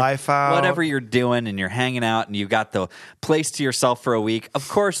your summer. life out. Whatever you're doing, and you're hanging out, and you got the place to yourself for a week. Of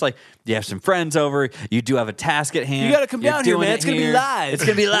course, like you have some friends over. You do have a task at hand. You gotta come You're down here, doing man. it It's gonna be here. live. It's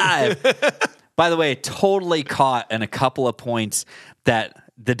gonna be live. By the way, totally caught in a couple of points that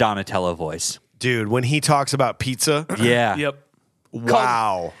the Donatello voice. Dude, when he talks about pizza, Yeah. Yep.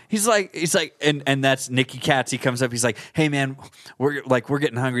 wow. He's like, and that's Nicky Katz. He comes up. He's like, "Hey man, we're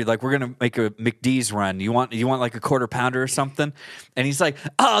getting hungry. Like we're gonna make a McD's run. You want like a quarter pounder or something?" And he's like,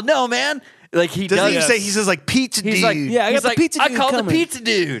 "Oh no, man!" Like he Doesn't does. he say, he says like pizza He's dude. like, Yeah, I he's got the like, pizza I dude called coming." the pizza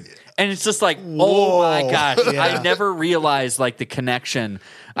dude, and it's just like, oh my gosh, Yeah. I never realized like the connection.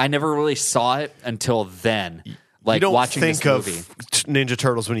 I never really saw it until then. Like you don't watching think this movie. of Ninja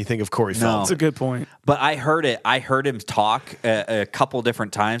Turtles when you think of Corey No. Feldman. That's a good point. But I heard it. I heard him talk a couple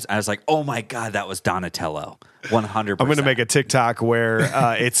different times. I was like, "Oh my god, that was Donatello." 100%. I'm going to make a TikTok where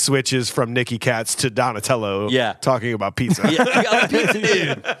it switches from Nicky Katz to Donatello Yeah. talking about pizza. Yeah, I got the pizza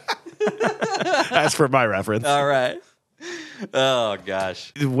dude. That's for my reference. All right. Oh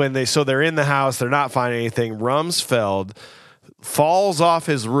gosh. When they're in the house, they're not finding anything. Rumsfeld falls off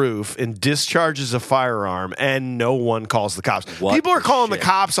his roof and discharges a firearm, and no one calls the cops. What People are the calling shit? the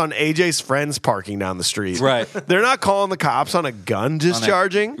cops on AJ's friends parking down the street. Right. They're not calling the cops on a gun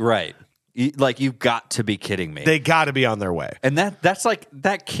discharging. Right. Like you've got to be kidding me. They got to be on their way. And that's like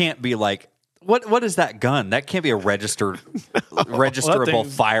that can't be like what is that gun? That can't be a registerable thing-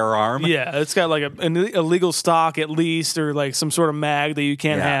 firearm. Yeah, it's got like a illegal stock at least, or like some sort of mag that you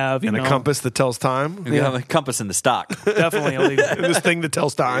can't Yeah. have. You And know? a compass that tells time. You have a compass in the stock. Definitely illegal. And this thing that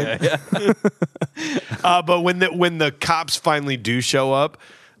tells time. But when the cops finally do show up,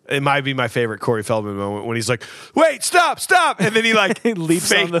 it might be my favorite Corey Feldman moment when he's like, "Wait, stop!" And then he like He leaps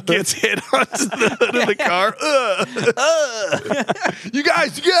fake on the hood. gets hit onto the hood of the car. You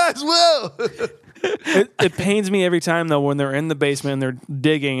guys, whoa! It pains me every time though when they're in the basement and they're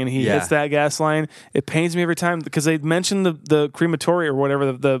digging and he hits that gas line. It pains me every time because they mentioned the crematory or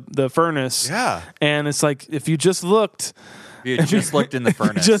whatever the furnace. Yeah, and it's like if you just looked. You just looked in the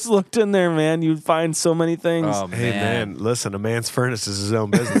furnace. Just looked in there, man. You'd find so many things. Oh, hey man, listen, a man's furnace is his own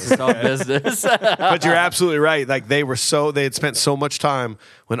business. It's all business. But you're absolutely right. Like they had spent so much time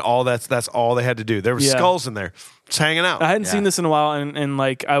when that's all they had to do. There were skulls in there, just hanging out. I hadn't seen this in a while, and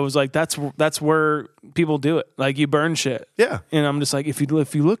like I was like, that's where people do it. Like you burn shit. Yeah, and I'm just like, if you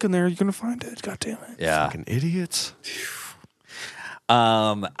look in there, you're gonna find it. God damn it. Yeah, fucking idiots.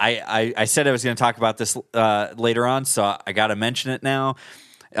 I said I was going to talk about this later on, so I got to mention it now.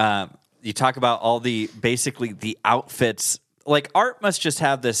 You talk about all basically the outfits. Like Art must just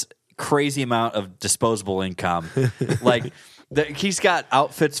have this crazy amount of disposable income. Like he's got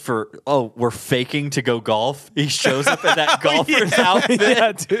outfits for, we're faking to go golf. He shows up in that golfer's outfit.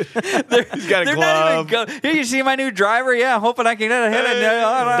 Yeah, dude. He's got a glove. Hey, you see my new driver? Yeah, hoping I can get a hit.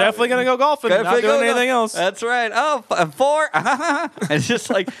 Definitely gonna go golfing. Not doing anything else. That's right. Oh, 4. It's just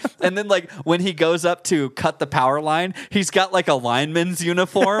like, and then like when he goes up to cut the power line, he's got like a lineman's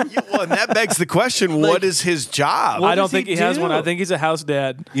uniform. Well, and that begs the question: what is his job? I don't think he has one. I think he's a house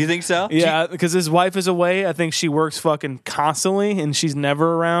dad. You think so? Yeah, because his wife is away. I think she works fucking constantly, and she's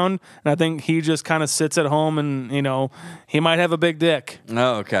never around. And I think he just kind of sits at home, and he might have a big dick.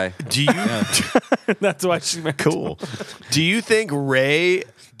 Oh, okay. Do you? That's why she married Cool. Do you think Ray?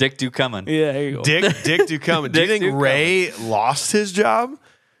 Dick do coming. Yeah, there you go. Dick do coming. Do you think Ray lost his job?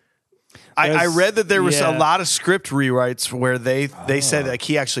 I read that there was a lot of script rewrites where they said like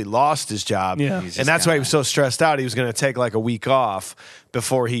he actually lost his job. Yeah. And that's why he was so stressed out. He was going to take like a week off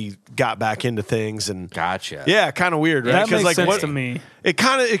before he got back into things. And Gotcha. yeah, kind of weird, right? That makes like, sense to me. It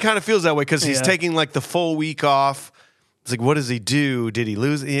kind of feels that way because he's taking like the full week off. It's like, what does he do? Did he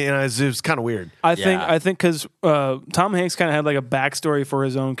lose? It was kind of weird. I think because Tom Hanks kind of had like a backstory for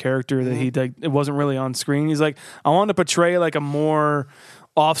his own character that it wasn't really on screen. He's like, I wanted to portray like a more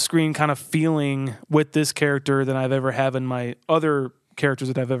off-screen kind of feeling with this character than I've ever had in my other characters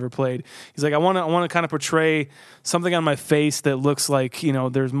that I've ever played. He's like, I want to kind of portray something on my face that looks like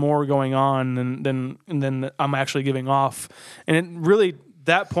there's more going on than I'm actually giving off, and it really.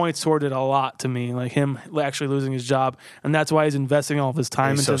 That points toward it a lot to me, like him actually losing his job, and that's why he's investing all of his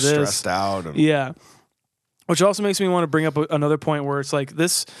time into this. Stressed out. Yeah, which also makes me want to bring up another point where it's like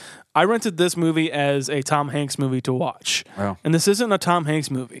this. I rented this movie as a Tom Hanks movie to watch, and this isn't a Tom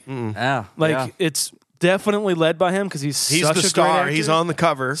Hanks movie. Yeah, it's definitely led by him because he's such the a star. great actor. He's on the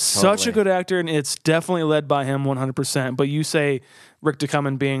cover. Such a good actor, and it's definitely led by him 100%. But you say Rick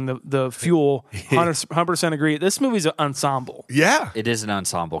Ducommun being the fuel, 100% agree. This movie's an ensemble. Yeah. It is an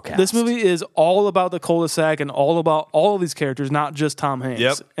ensemble cast. This movie is all about the cul-de-sac and all about all of these characters, not just Tom Hanks.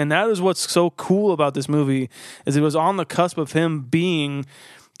 Yep. And that is what's so cool about this movie is it was on the cusp of him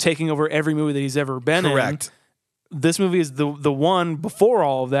taking over every movie that he's ever been in. Correct. This movie is the one before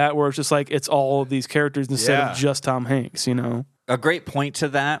all of that where it's just like it's all of these characters instead of just Tom Hanks, A great point to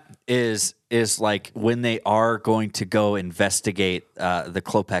that is like when they are going to go investigate the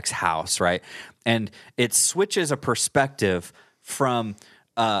Klopek's house, right? And it switches a perspective from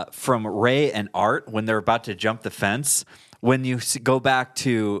Ray and Art when they're about to jump the fence. When you go back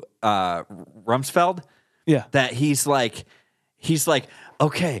to Rumsfeld, that he's like,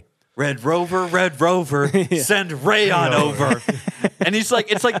 okay. Red Rover, send Ray on over. And he's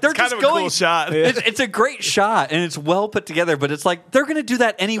like, it's like they're just kind of going. a cool shot. It's a great shot, and it's well put together. But it's like they're going to do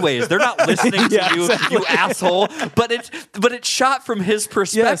that anyways. They're not listening to you, you asshole. But it's shot from his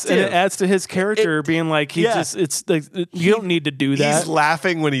perspective. Yes, and it adds to his character being like it's like you don't need to do that. He's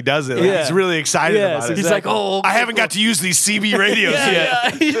laughing when he does it. Like, he's really excited about it. He's like, okay, I haven't got to use these CB radios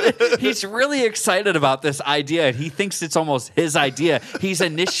yet. Yeah. He's really excited about this idea. He thinks it's almost his idea. He's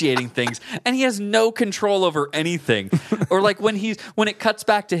initiating things, and he has no control over anything. Or like when it cuts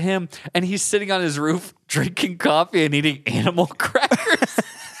back to him and he's sitting on his roof drinking coffee and eating animal crackers.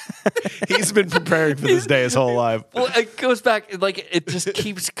 He's been preparing for this day his whole life. Well, it goes back, like, it just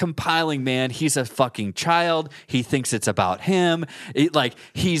keeps compiling, man. He's a fucking child. He thinks it's about him.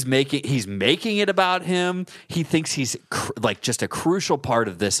 He's making it about him. He thinks he's just a crucial part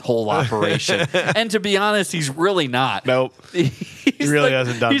of this whole operation. And to be honest, he's really not. Nope. He really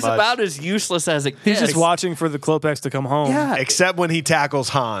hasn't done He's much. about as useless as it gets. He's just watching for the Klopeks to come home. Yeah. Except when he tackles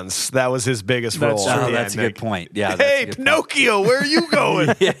Hans. That was his biggest role. That's a good point. Yeah. Hey, Pinocchio, where are you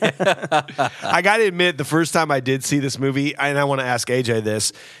going? I got to admit, the first time I did see this movie, and I want to ask AJ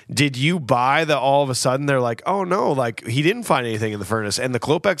this, did you buy that all of a sudden they're like, oh no, like he didn't find anything in the furnace and the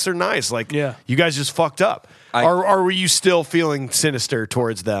Klopeks are nice. Like, you guys just fucked up. or were you still feeling sinister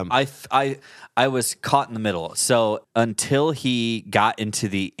towards them? I was caught in the middle. So until he got into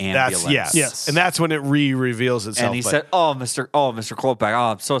the ambulance, Yes. And that's when it reveals itself. and he said, Mr. Kolpak,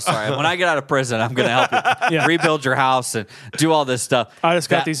 I'm so sorry. When I get out of prison, I'm going to help you rebuild your house and do all this stuff. I just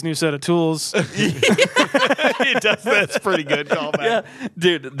got these new set of tools. That's pretty good callback. Yeah,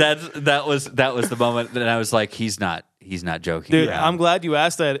 dude, that was the moment that I was like, he's not joking. Dude, I'm glad you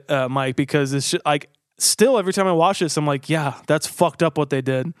asked that, Mike, because it's just, like, still every time I watch this, I'm like, yeah, that's fucked up what they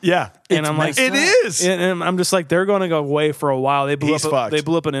did. Yeah. And I'm like, it is. And I'm just like, they're going to go away for a while. They blew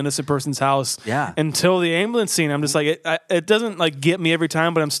up an innocent person's house. Yeah. Until the ambulance scene, I'm just like, it doesn't like get me every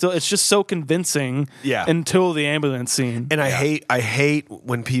time, but it's just so convincing. Yeah. Until the ambulance scene. And I hate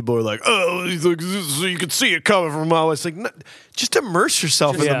when people are like, oh, he's like, so you can see it coming from a mile. It's like, no, just immerse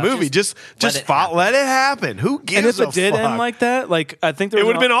yourself in the movie. Just let it happen. Who gives a fuck? And if it did end like that, like I think it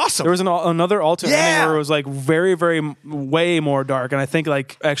would have been awesome. There was another alternate ending where it was like very, very way more dark, and I think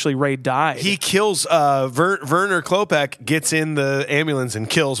like actually Ray died. He kills Werner Klopek, gets in the ambulance and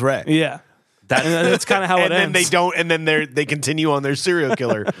kills Ray. Yeah. That's kind of how it ends. And then they continue on their serial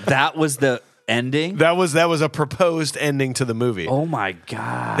killer. That was the ending? That was a proposed ending to the movie. Oh my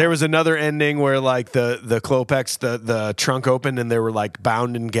god! There was another ending where like the Klopeks, the trunk opened and there were like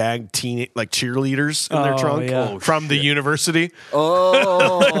bound and gagged cheerleaders in their trunk from the university.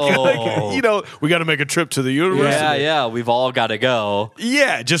 Oh, we got to make a trip to the university. Yeah, we've all got to go.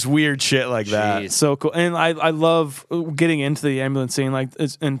 Yeah, just weird shit like that. So cool, and I love getting into the ambulance scene, like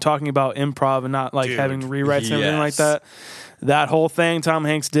and talking about improv and not like having rewrites and everything like that. That whole thing Tom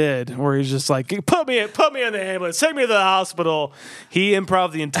Hanks did, where he's just like, put me in the ambulance, take me to the hospital. He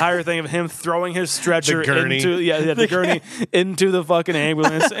improv the entire thing of him throwing his stretcher into the gurney into the fucking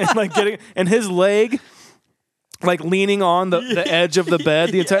ambulance and like and his leg like leaning on the edge of the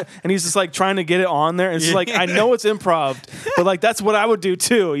bed the entire, and he's just like trying to get it on there. And it's like, I know it's improv, but like that's what I would do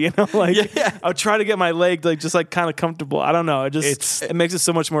too, like I would try to get my leg like just like kind of comfortable. I don't know, it makes it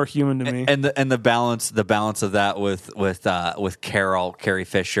so much more human to me. And the balance of that with Carrie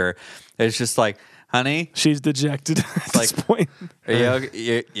Fisher, it's just like, honey, she's dejected at this point. Are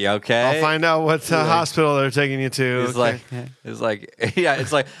you okay? I'll find out what hospital they're taking you to. It's like,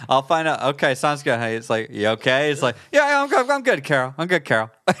 I'll find out. Okay, sounds good. Hey, it's like, you okay? It's like, yeah, I'm good, Carol. I'm good, Carol.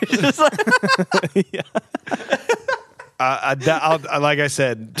 Like I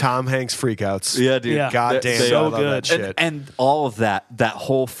said, Tom Hanks freakouts. Yeah, dude. Yeah. Goddamn, so I love good. that shit. And all of that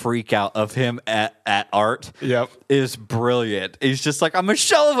whole freak out of him at art is brilliant. He's just like, I'm a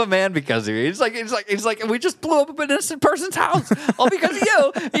shell of a man because of you. He's like, we just blew up an innocent person's house all because of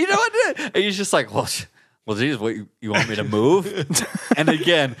you. You know what? And he's just like, well, geez, what you want me to move? And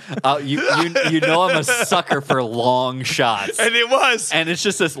again, you know I'm a sucker for long shots, And it was. and it's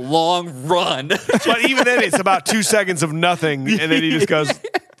just this long run. But even then, it's about 2 seconds of nothing, and then he just goes,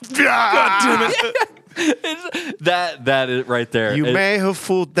 God damn it. That is right there. You may have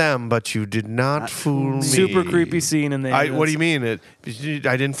fooled them, but you did not fool me. Super creepy scene in the ambulance. What do you mean? I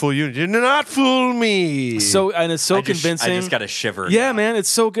didn't fool you. You did not fool me. And it's so convincing. I just got a shiver. Yeah, man, it's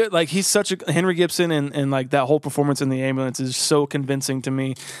so good. Like he's such a Henry Gibson, and like that whole performance in the ambulance is so convincing to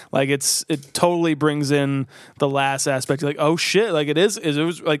me. Like it totally brings in the last aspect. Like, oh shit, like it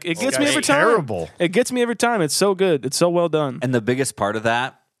was like it gets me every time. Terrible. It gets me every time. It's so good. It's so well done. And the biggest part of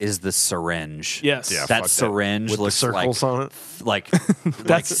that is the syringe. Yes. Yeah, that syringe with looks the circles on it. like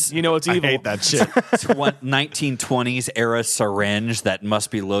That's it's evil. I hate that shit. 1920s era syringe that must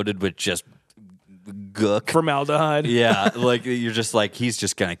be loaded with just gook. Formaldehyde. Yeah, like you're just like, he's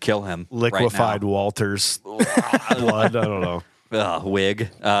just gonna kill him. Liquefied right Walters blood. I don't know. Wig.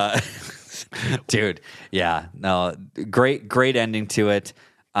 Dude, yeah, no, great ending to it.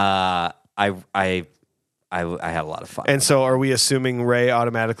 I had a lot of fun. And so, are we assuming Ray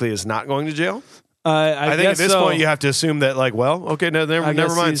automatically is not going to jail? I think at this so. point you have to assume that, like, well, okay, never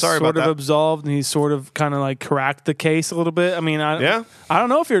mind. Sorry about that. Sort of absolved, and he's sort of kind of like cracked the case a little bit. I mean, I don't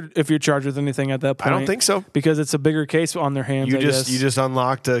know if you're charged with anything at that point. I don't think so, because it's a bigger case on their hands. You just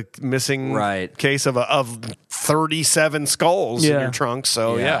unlocked a missing case of 37 skulls in your trunk.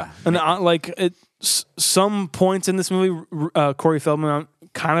 So and some points in this movie, Corey Feldman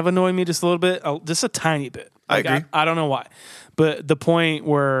kind of annoyed me just a little bit, just a tiny bit. Like, I agree. I don't know why, but the point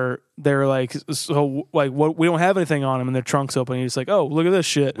where they're like, so like, what, we don't have anything on him, and their trunk's open. And he's like, oh, look at this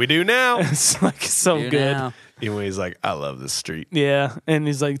shit. We do now. It's like so good. Now. Even when he's like, I love this street. Yeah, and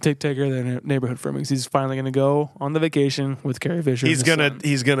he's like, take care of their neighborhood for me, because he's finally going to go on the vacation with Carrie Fisher. He's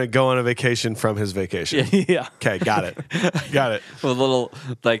gonna go on a vacation from his vacation. Yeah. Okay, got it. Got it. A little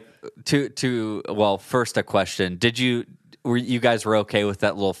like well, first a question. Did you you guys were okay with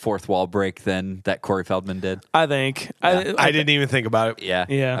that little fourth wall break then that Corey Feldman did? I think. Yeah. I didn't even think about it. Yeah.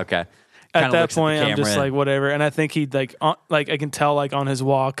 Yeah. Okay. At Kinda that looks at the point, I'm just camera. like, whatever. And I think he'd like I can tell like on his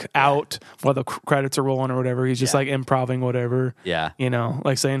walk out while the credits are rolling or whatever, he's just like improving whatever. Yeah. You know,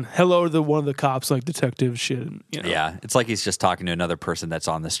 like saying hello to one of the cops, like detective shit. You know? Yeah, it's like he's just talking to another person that's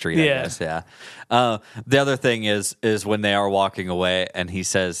on the street. I Yeah. guess. Yeah. The other thing is when they are walking away, and he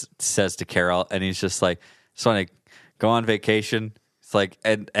says to Carol, and he's just like, "Just want to go on vacation." It's like,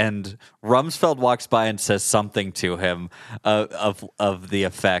 and Rumsfeld walks by and says something to him of the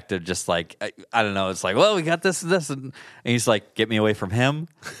effect of just like, I don't know. It's like, well, we got this, and he's like, "Get me away from him."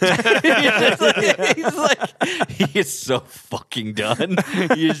 he's like, he is so fucking done.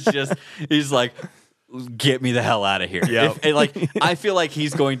 He's like, get me the hell out of here. Yep. I feel like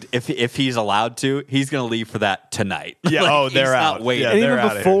he's going to, if he's allowed to, he's going to leave for that tonight. Yeah. Like, They're he's out. not waiting. Yeah, And they're even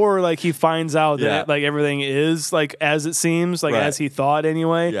outta here. before like he finds out Yeah. that like everything is like as it seems, like Right. as he thought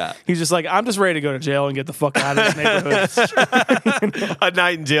anyway. Yeah. He's just like, I'm just ready to go to jail and get the fuck out of this neighborhood. A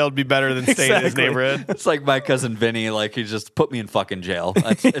night in jail would be better than staying in his Exactly. neighborhood. It's like my cousin Vinny. Like, he just put me in fucking jail.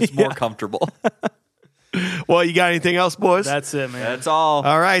 It's more comfortable. Well, you got anything else, boys? That's it, man. That's all.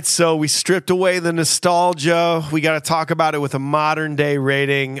 All right, so we stripped away the nostalgia. We got to talk about it with a modern day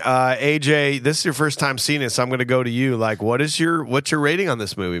rating. AJ, this is your first time seeing it, so I'm going to go to you. Like, what's your rating on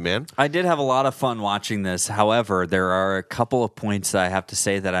this movie, man? I did have a lot of fun watching this. However, there are a couple of points that I have to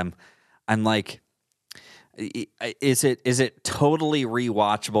say that I'm like, is it totally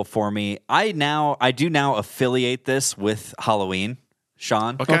rewatchable for me? I do now affiliate this with Halloween,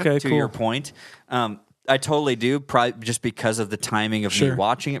 Sean. Okay, to cool. your point. I totally do, probably just because of the timing of me Sure.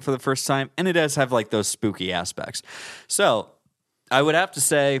 watching it for the first time, and it does have like those spooky aspects. So I would have to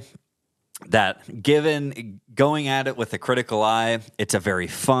say that given going at it with a critical eye, it's a very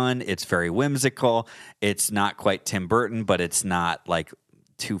fun, it's very whimsical, it's not quite Tim Burton, but it's not like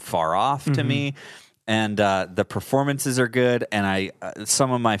too far off to me. And the performances are good, and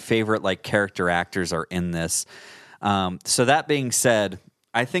some of my favorite like character actors are in this. So that being said,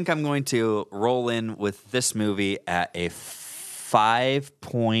 I think I'm going to roll in with this movie at a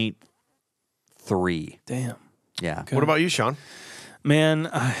 5.3. Damn. Yeah. What about you, Sean? Man,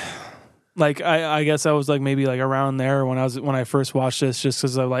 I guess I was like maybe like around there when I first watched this, just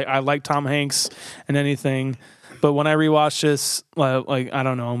because I like Tom Hanks and anything. But when I rewatched this, like I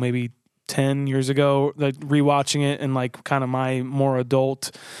don't know, maybe 10 years ago, like rewatching it in like kind of my more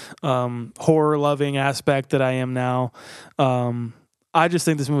adult horror loving aspect that I am now, I just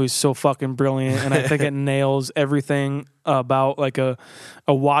think this movie is so fucking brilliant, and I think it nails everything about like a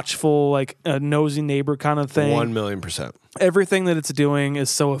watchful, like a nosy neighbor kind of thing. 1,000,000%. Everything that it's doing is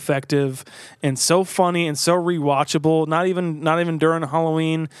so effective and so funny and so rewatchable. Not even during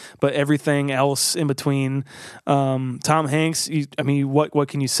Halloween, but everything else in between. Tom Hanks, what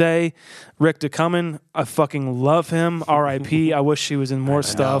can you say? Rick Ducommun, I fucking love him. R.I.P. I wish he was in more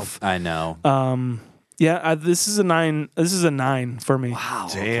stuff. I know. Yeah, this is a 9. This is a 9 for me. Wow.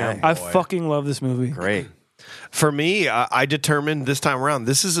 Damn. I fucking love this movie. Great. For me, I determined this time around,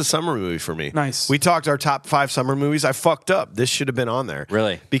 this is a summer movie for me. Nice. We talked our top 5 summer movies. I fucked up. This should have been on there.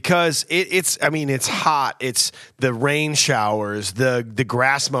 Really? Because it's hot. It's the rain showers, the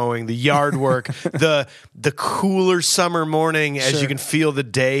grass mowing, the yard work, the cooler summer morning as Sure. you can feel the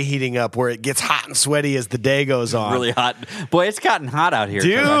day heating up where it gets hot and sweaty as the day goes on. Really hot. Boy, it's gotten hot out here.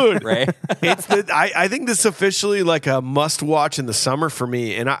 Dude. Right? I think this is officially like a must watch in the summer for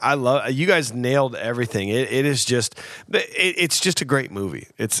me, and I love. You guys nailed everything. It is just it's just a great movie.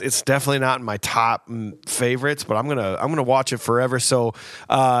 It's definitely not in my top favorites, but I'm gonna watch it forever. So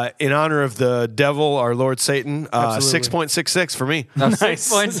in honor of the devil, our Lord Satan, 6.66 for me. No, 6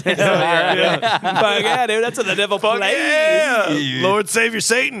 points. Fuck yeah, dude. That's what the devil plays. Yeah, Lord Savior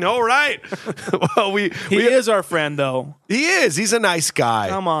Satan. All right. Well, He is our friend, though. he is. He's a nice guy.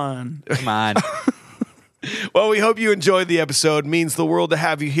 Come on. Come on. Well, we hope you enjoyed the episode. Means the world to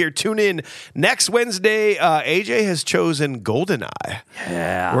have you here. Tune in next Wednesday. AJ has chosen Goldeneye.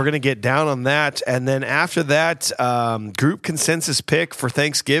 Yeah. We're going to get down on that. And then after that, group consensus pick for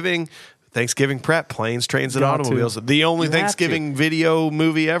Thanksgiving. Thanksgiving prep, planes, trains, and Got to. automobiles. The only You have Thanksgiving video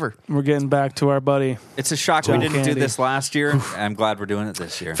movie ever. We're getting back to our buddy. It's a shock we Joe didn't do Candy. this last year. I'm glad we're doing it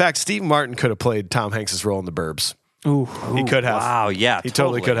this year. In fact, Steve Martin could have played Tom Hanks' role in The Burbs. Ooh, He could have. Wow, yeah. He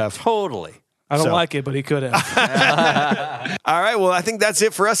totally could have. Totally. I don't So- like it, but he could have. All right, well, I think that's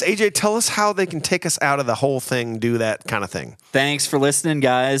it for us. AJ, tell us how they can take us out of the whole thing, do that kind of thing. Thanks for listening,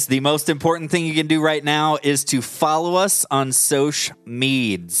 guys. The most important thing you can do right now is to follow us on social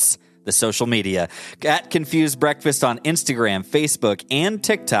meds, the social media, at Confused Breakfast on Instagram, Facebook, and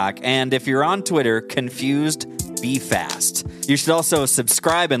TikTok. And if you're on Twitter, Confused be fast. You should also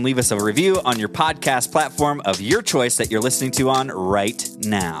subscribe and leave us a review on your podcast platform of your choice that you're listening to on right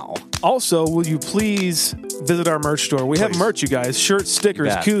now. Also, will you please visit our merch store? We have merch, you guys. Shirts, stickers,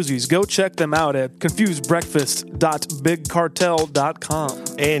 You bet. koozies. Go check them out at confusedbreakfast.bigcartel.com.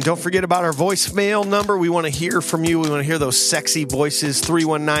 And don't forget about our voicemail number. We want to hear from you. We want to hear those sexy voices.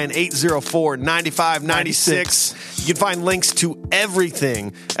 319-804-9596. You can find links to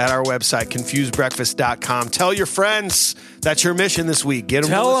everything at our website, confusedbreakfast.com. Tell your friends. That's your mission this week. Get them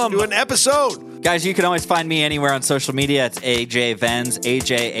to Tell listen to 'em. an episode. Guys, you can always find me anywhere on social media. It's AJ Vens,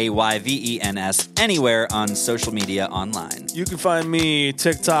 AJAYVENS, anywhere on social media online. You can find me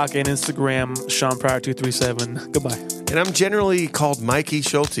TikTok and Instagram, Sean Pryor 237. Goodbye. And I'm generally called Mikey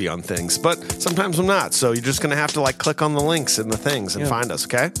Schulte on things, but sometimes I'm not. So you're just going to have to click on the links and the things and find us,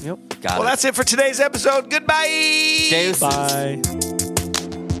 okay? Yep. Got Well, it. that's it for today's episode. Goodbye. Deuces. Bye.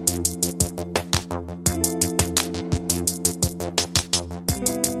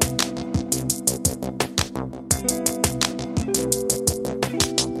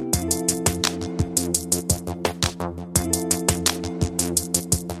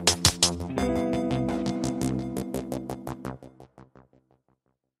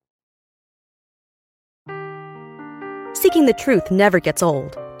 Seeking the truth never gets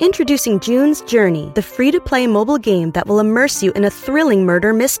old. Introducing June's Journey, the free-to-play mobile game that will immerse you in a thrilling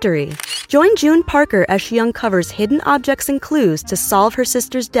murder mystery. Join June Parker as she uncovers hidden objects and clues to solve her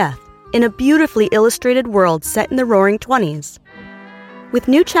sister's death in a beautifully illustrated world set in the Roaring '20s. With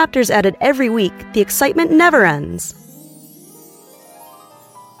new chapters added every week, the excitement never ends.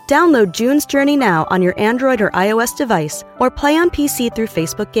 Download June's Journey now on your Android or iOS device or play on PC through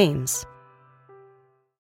Facebook Games.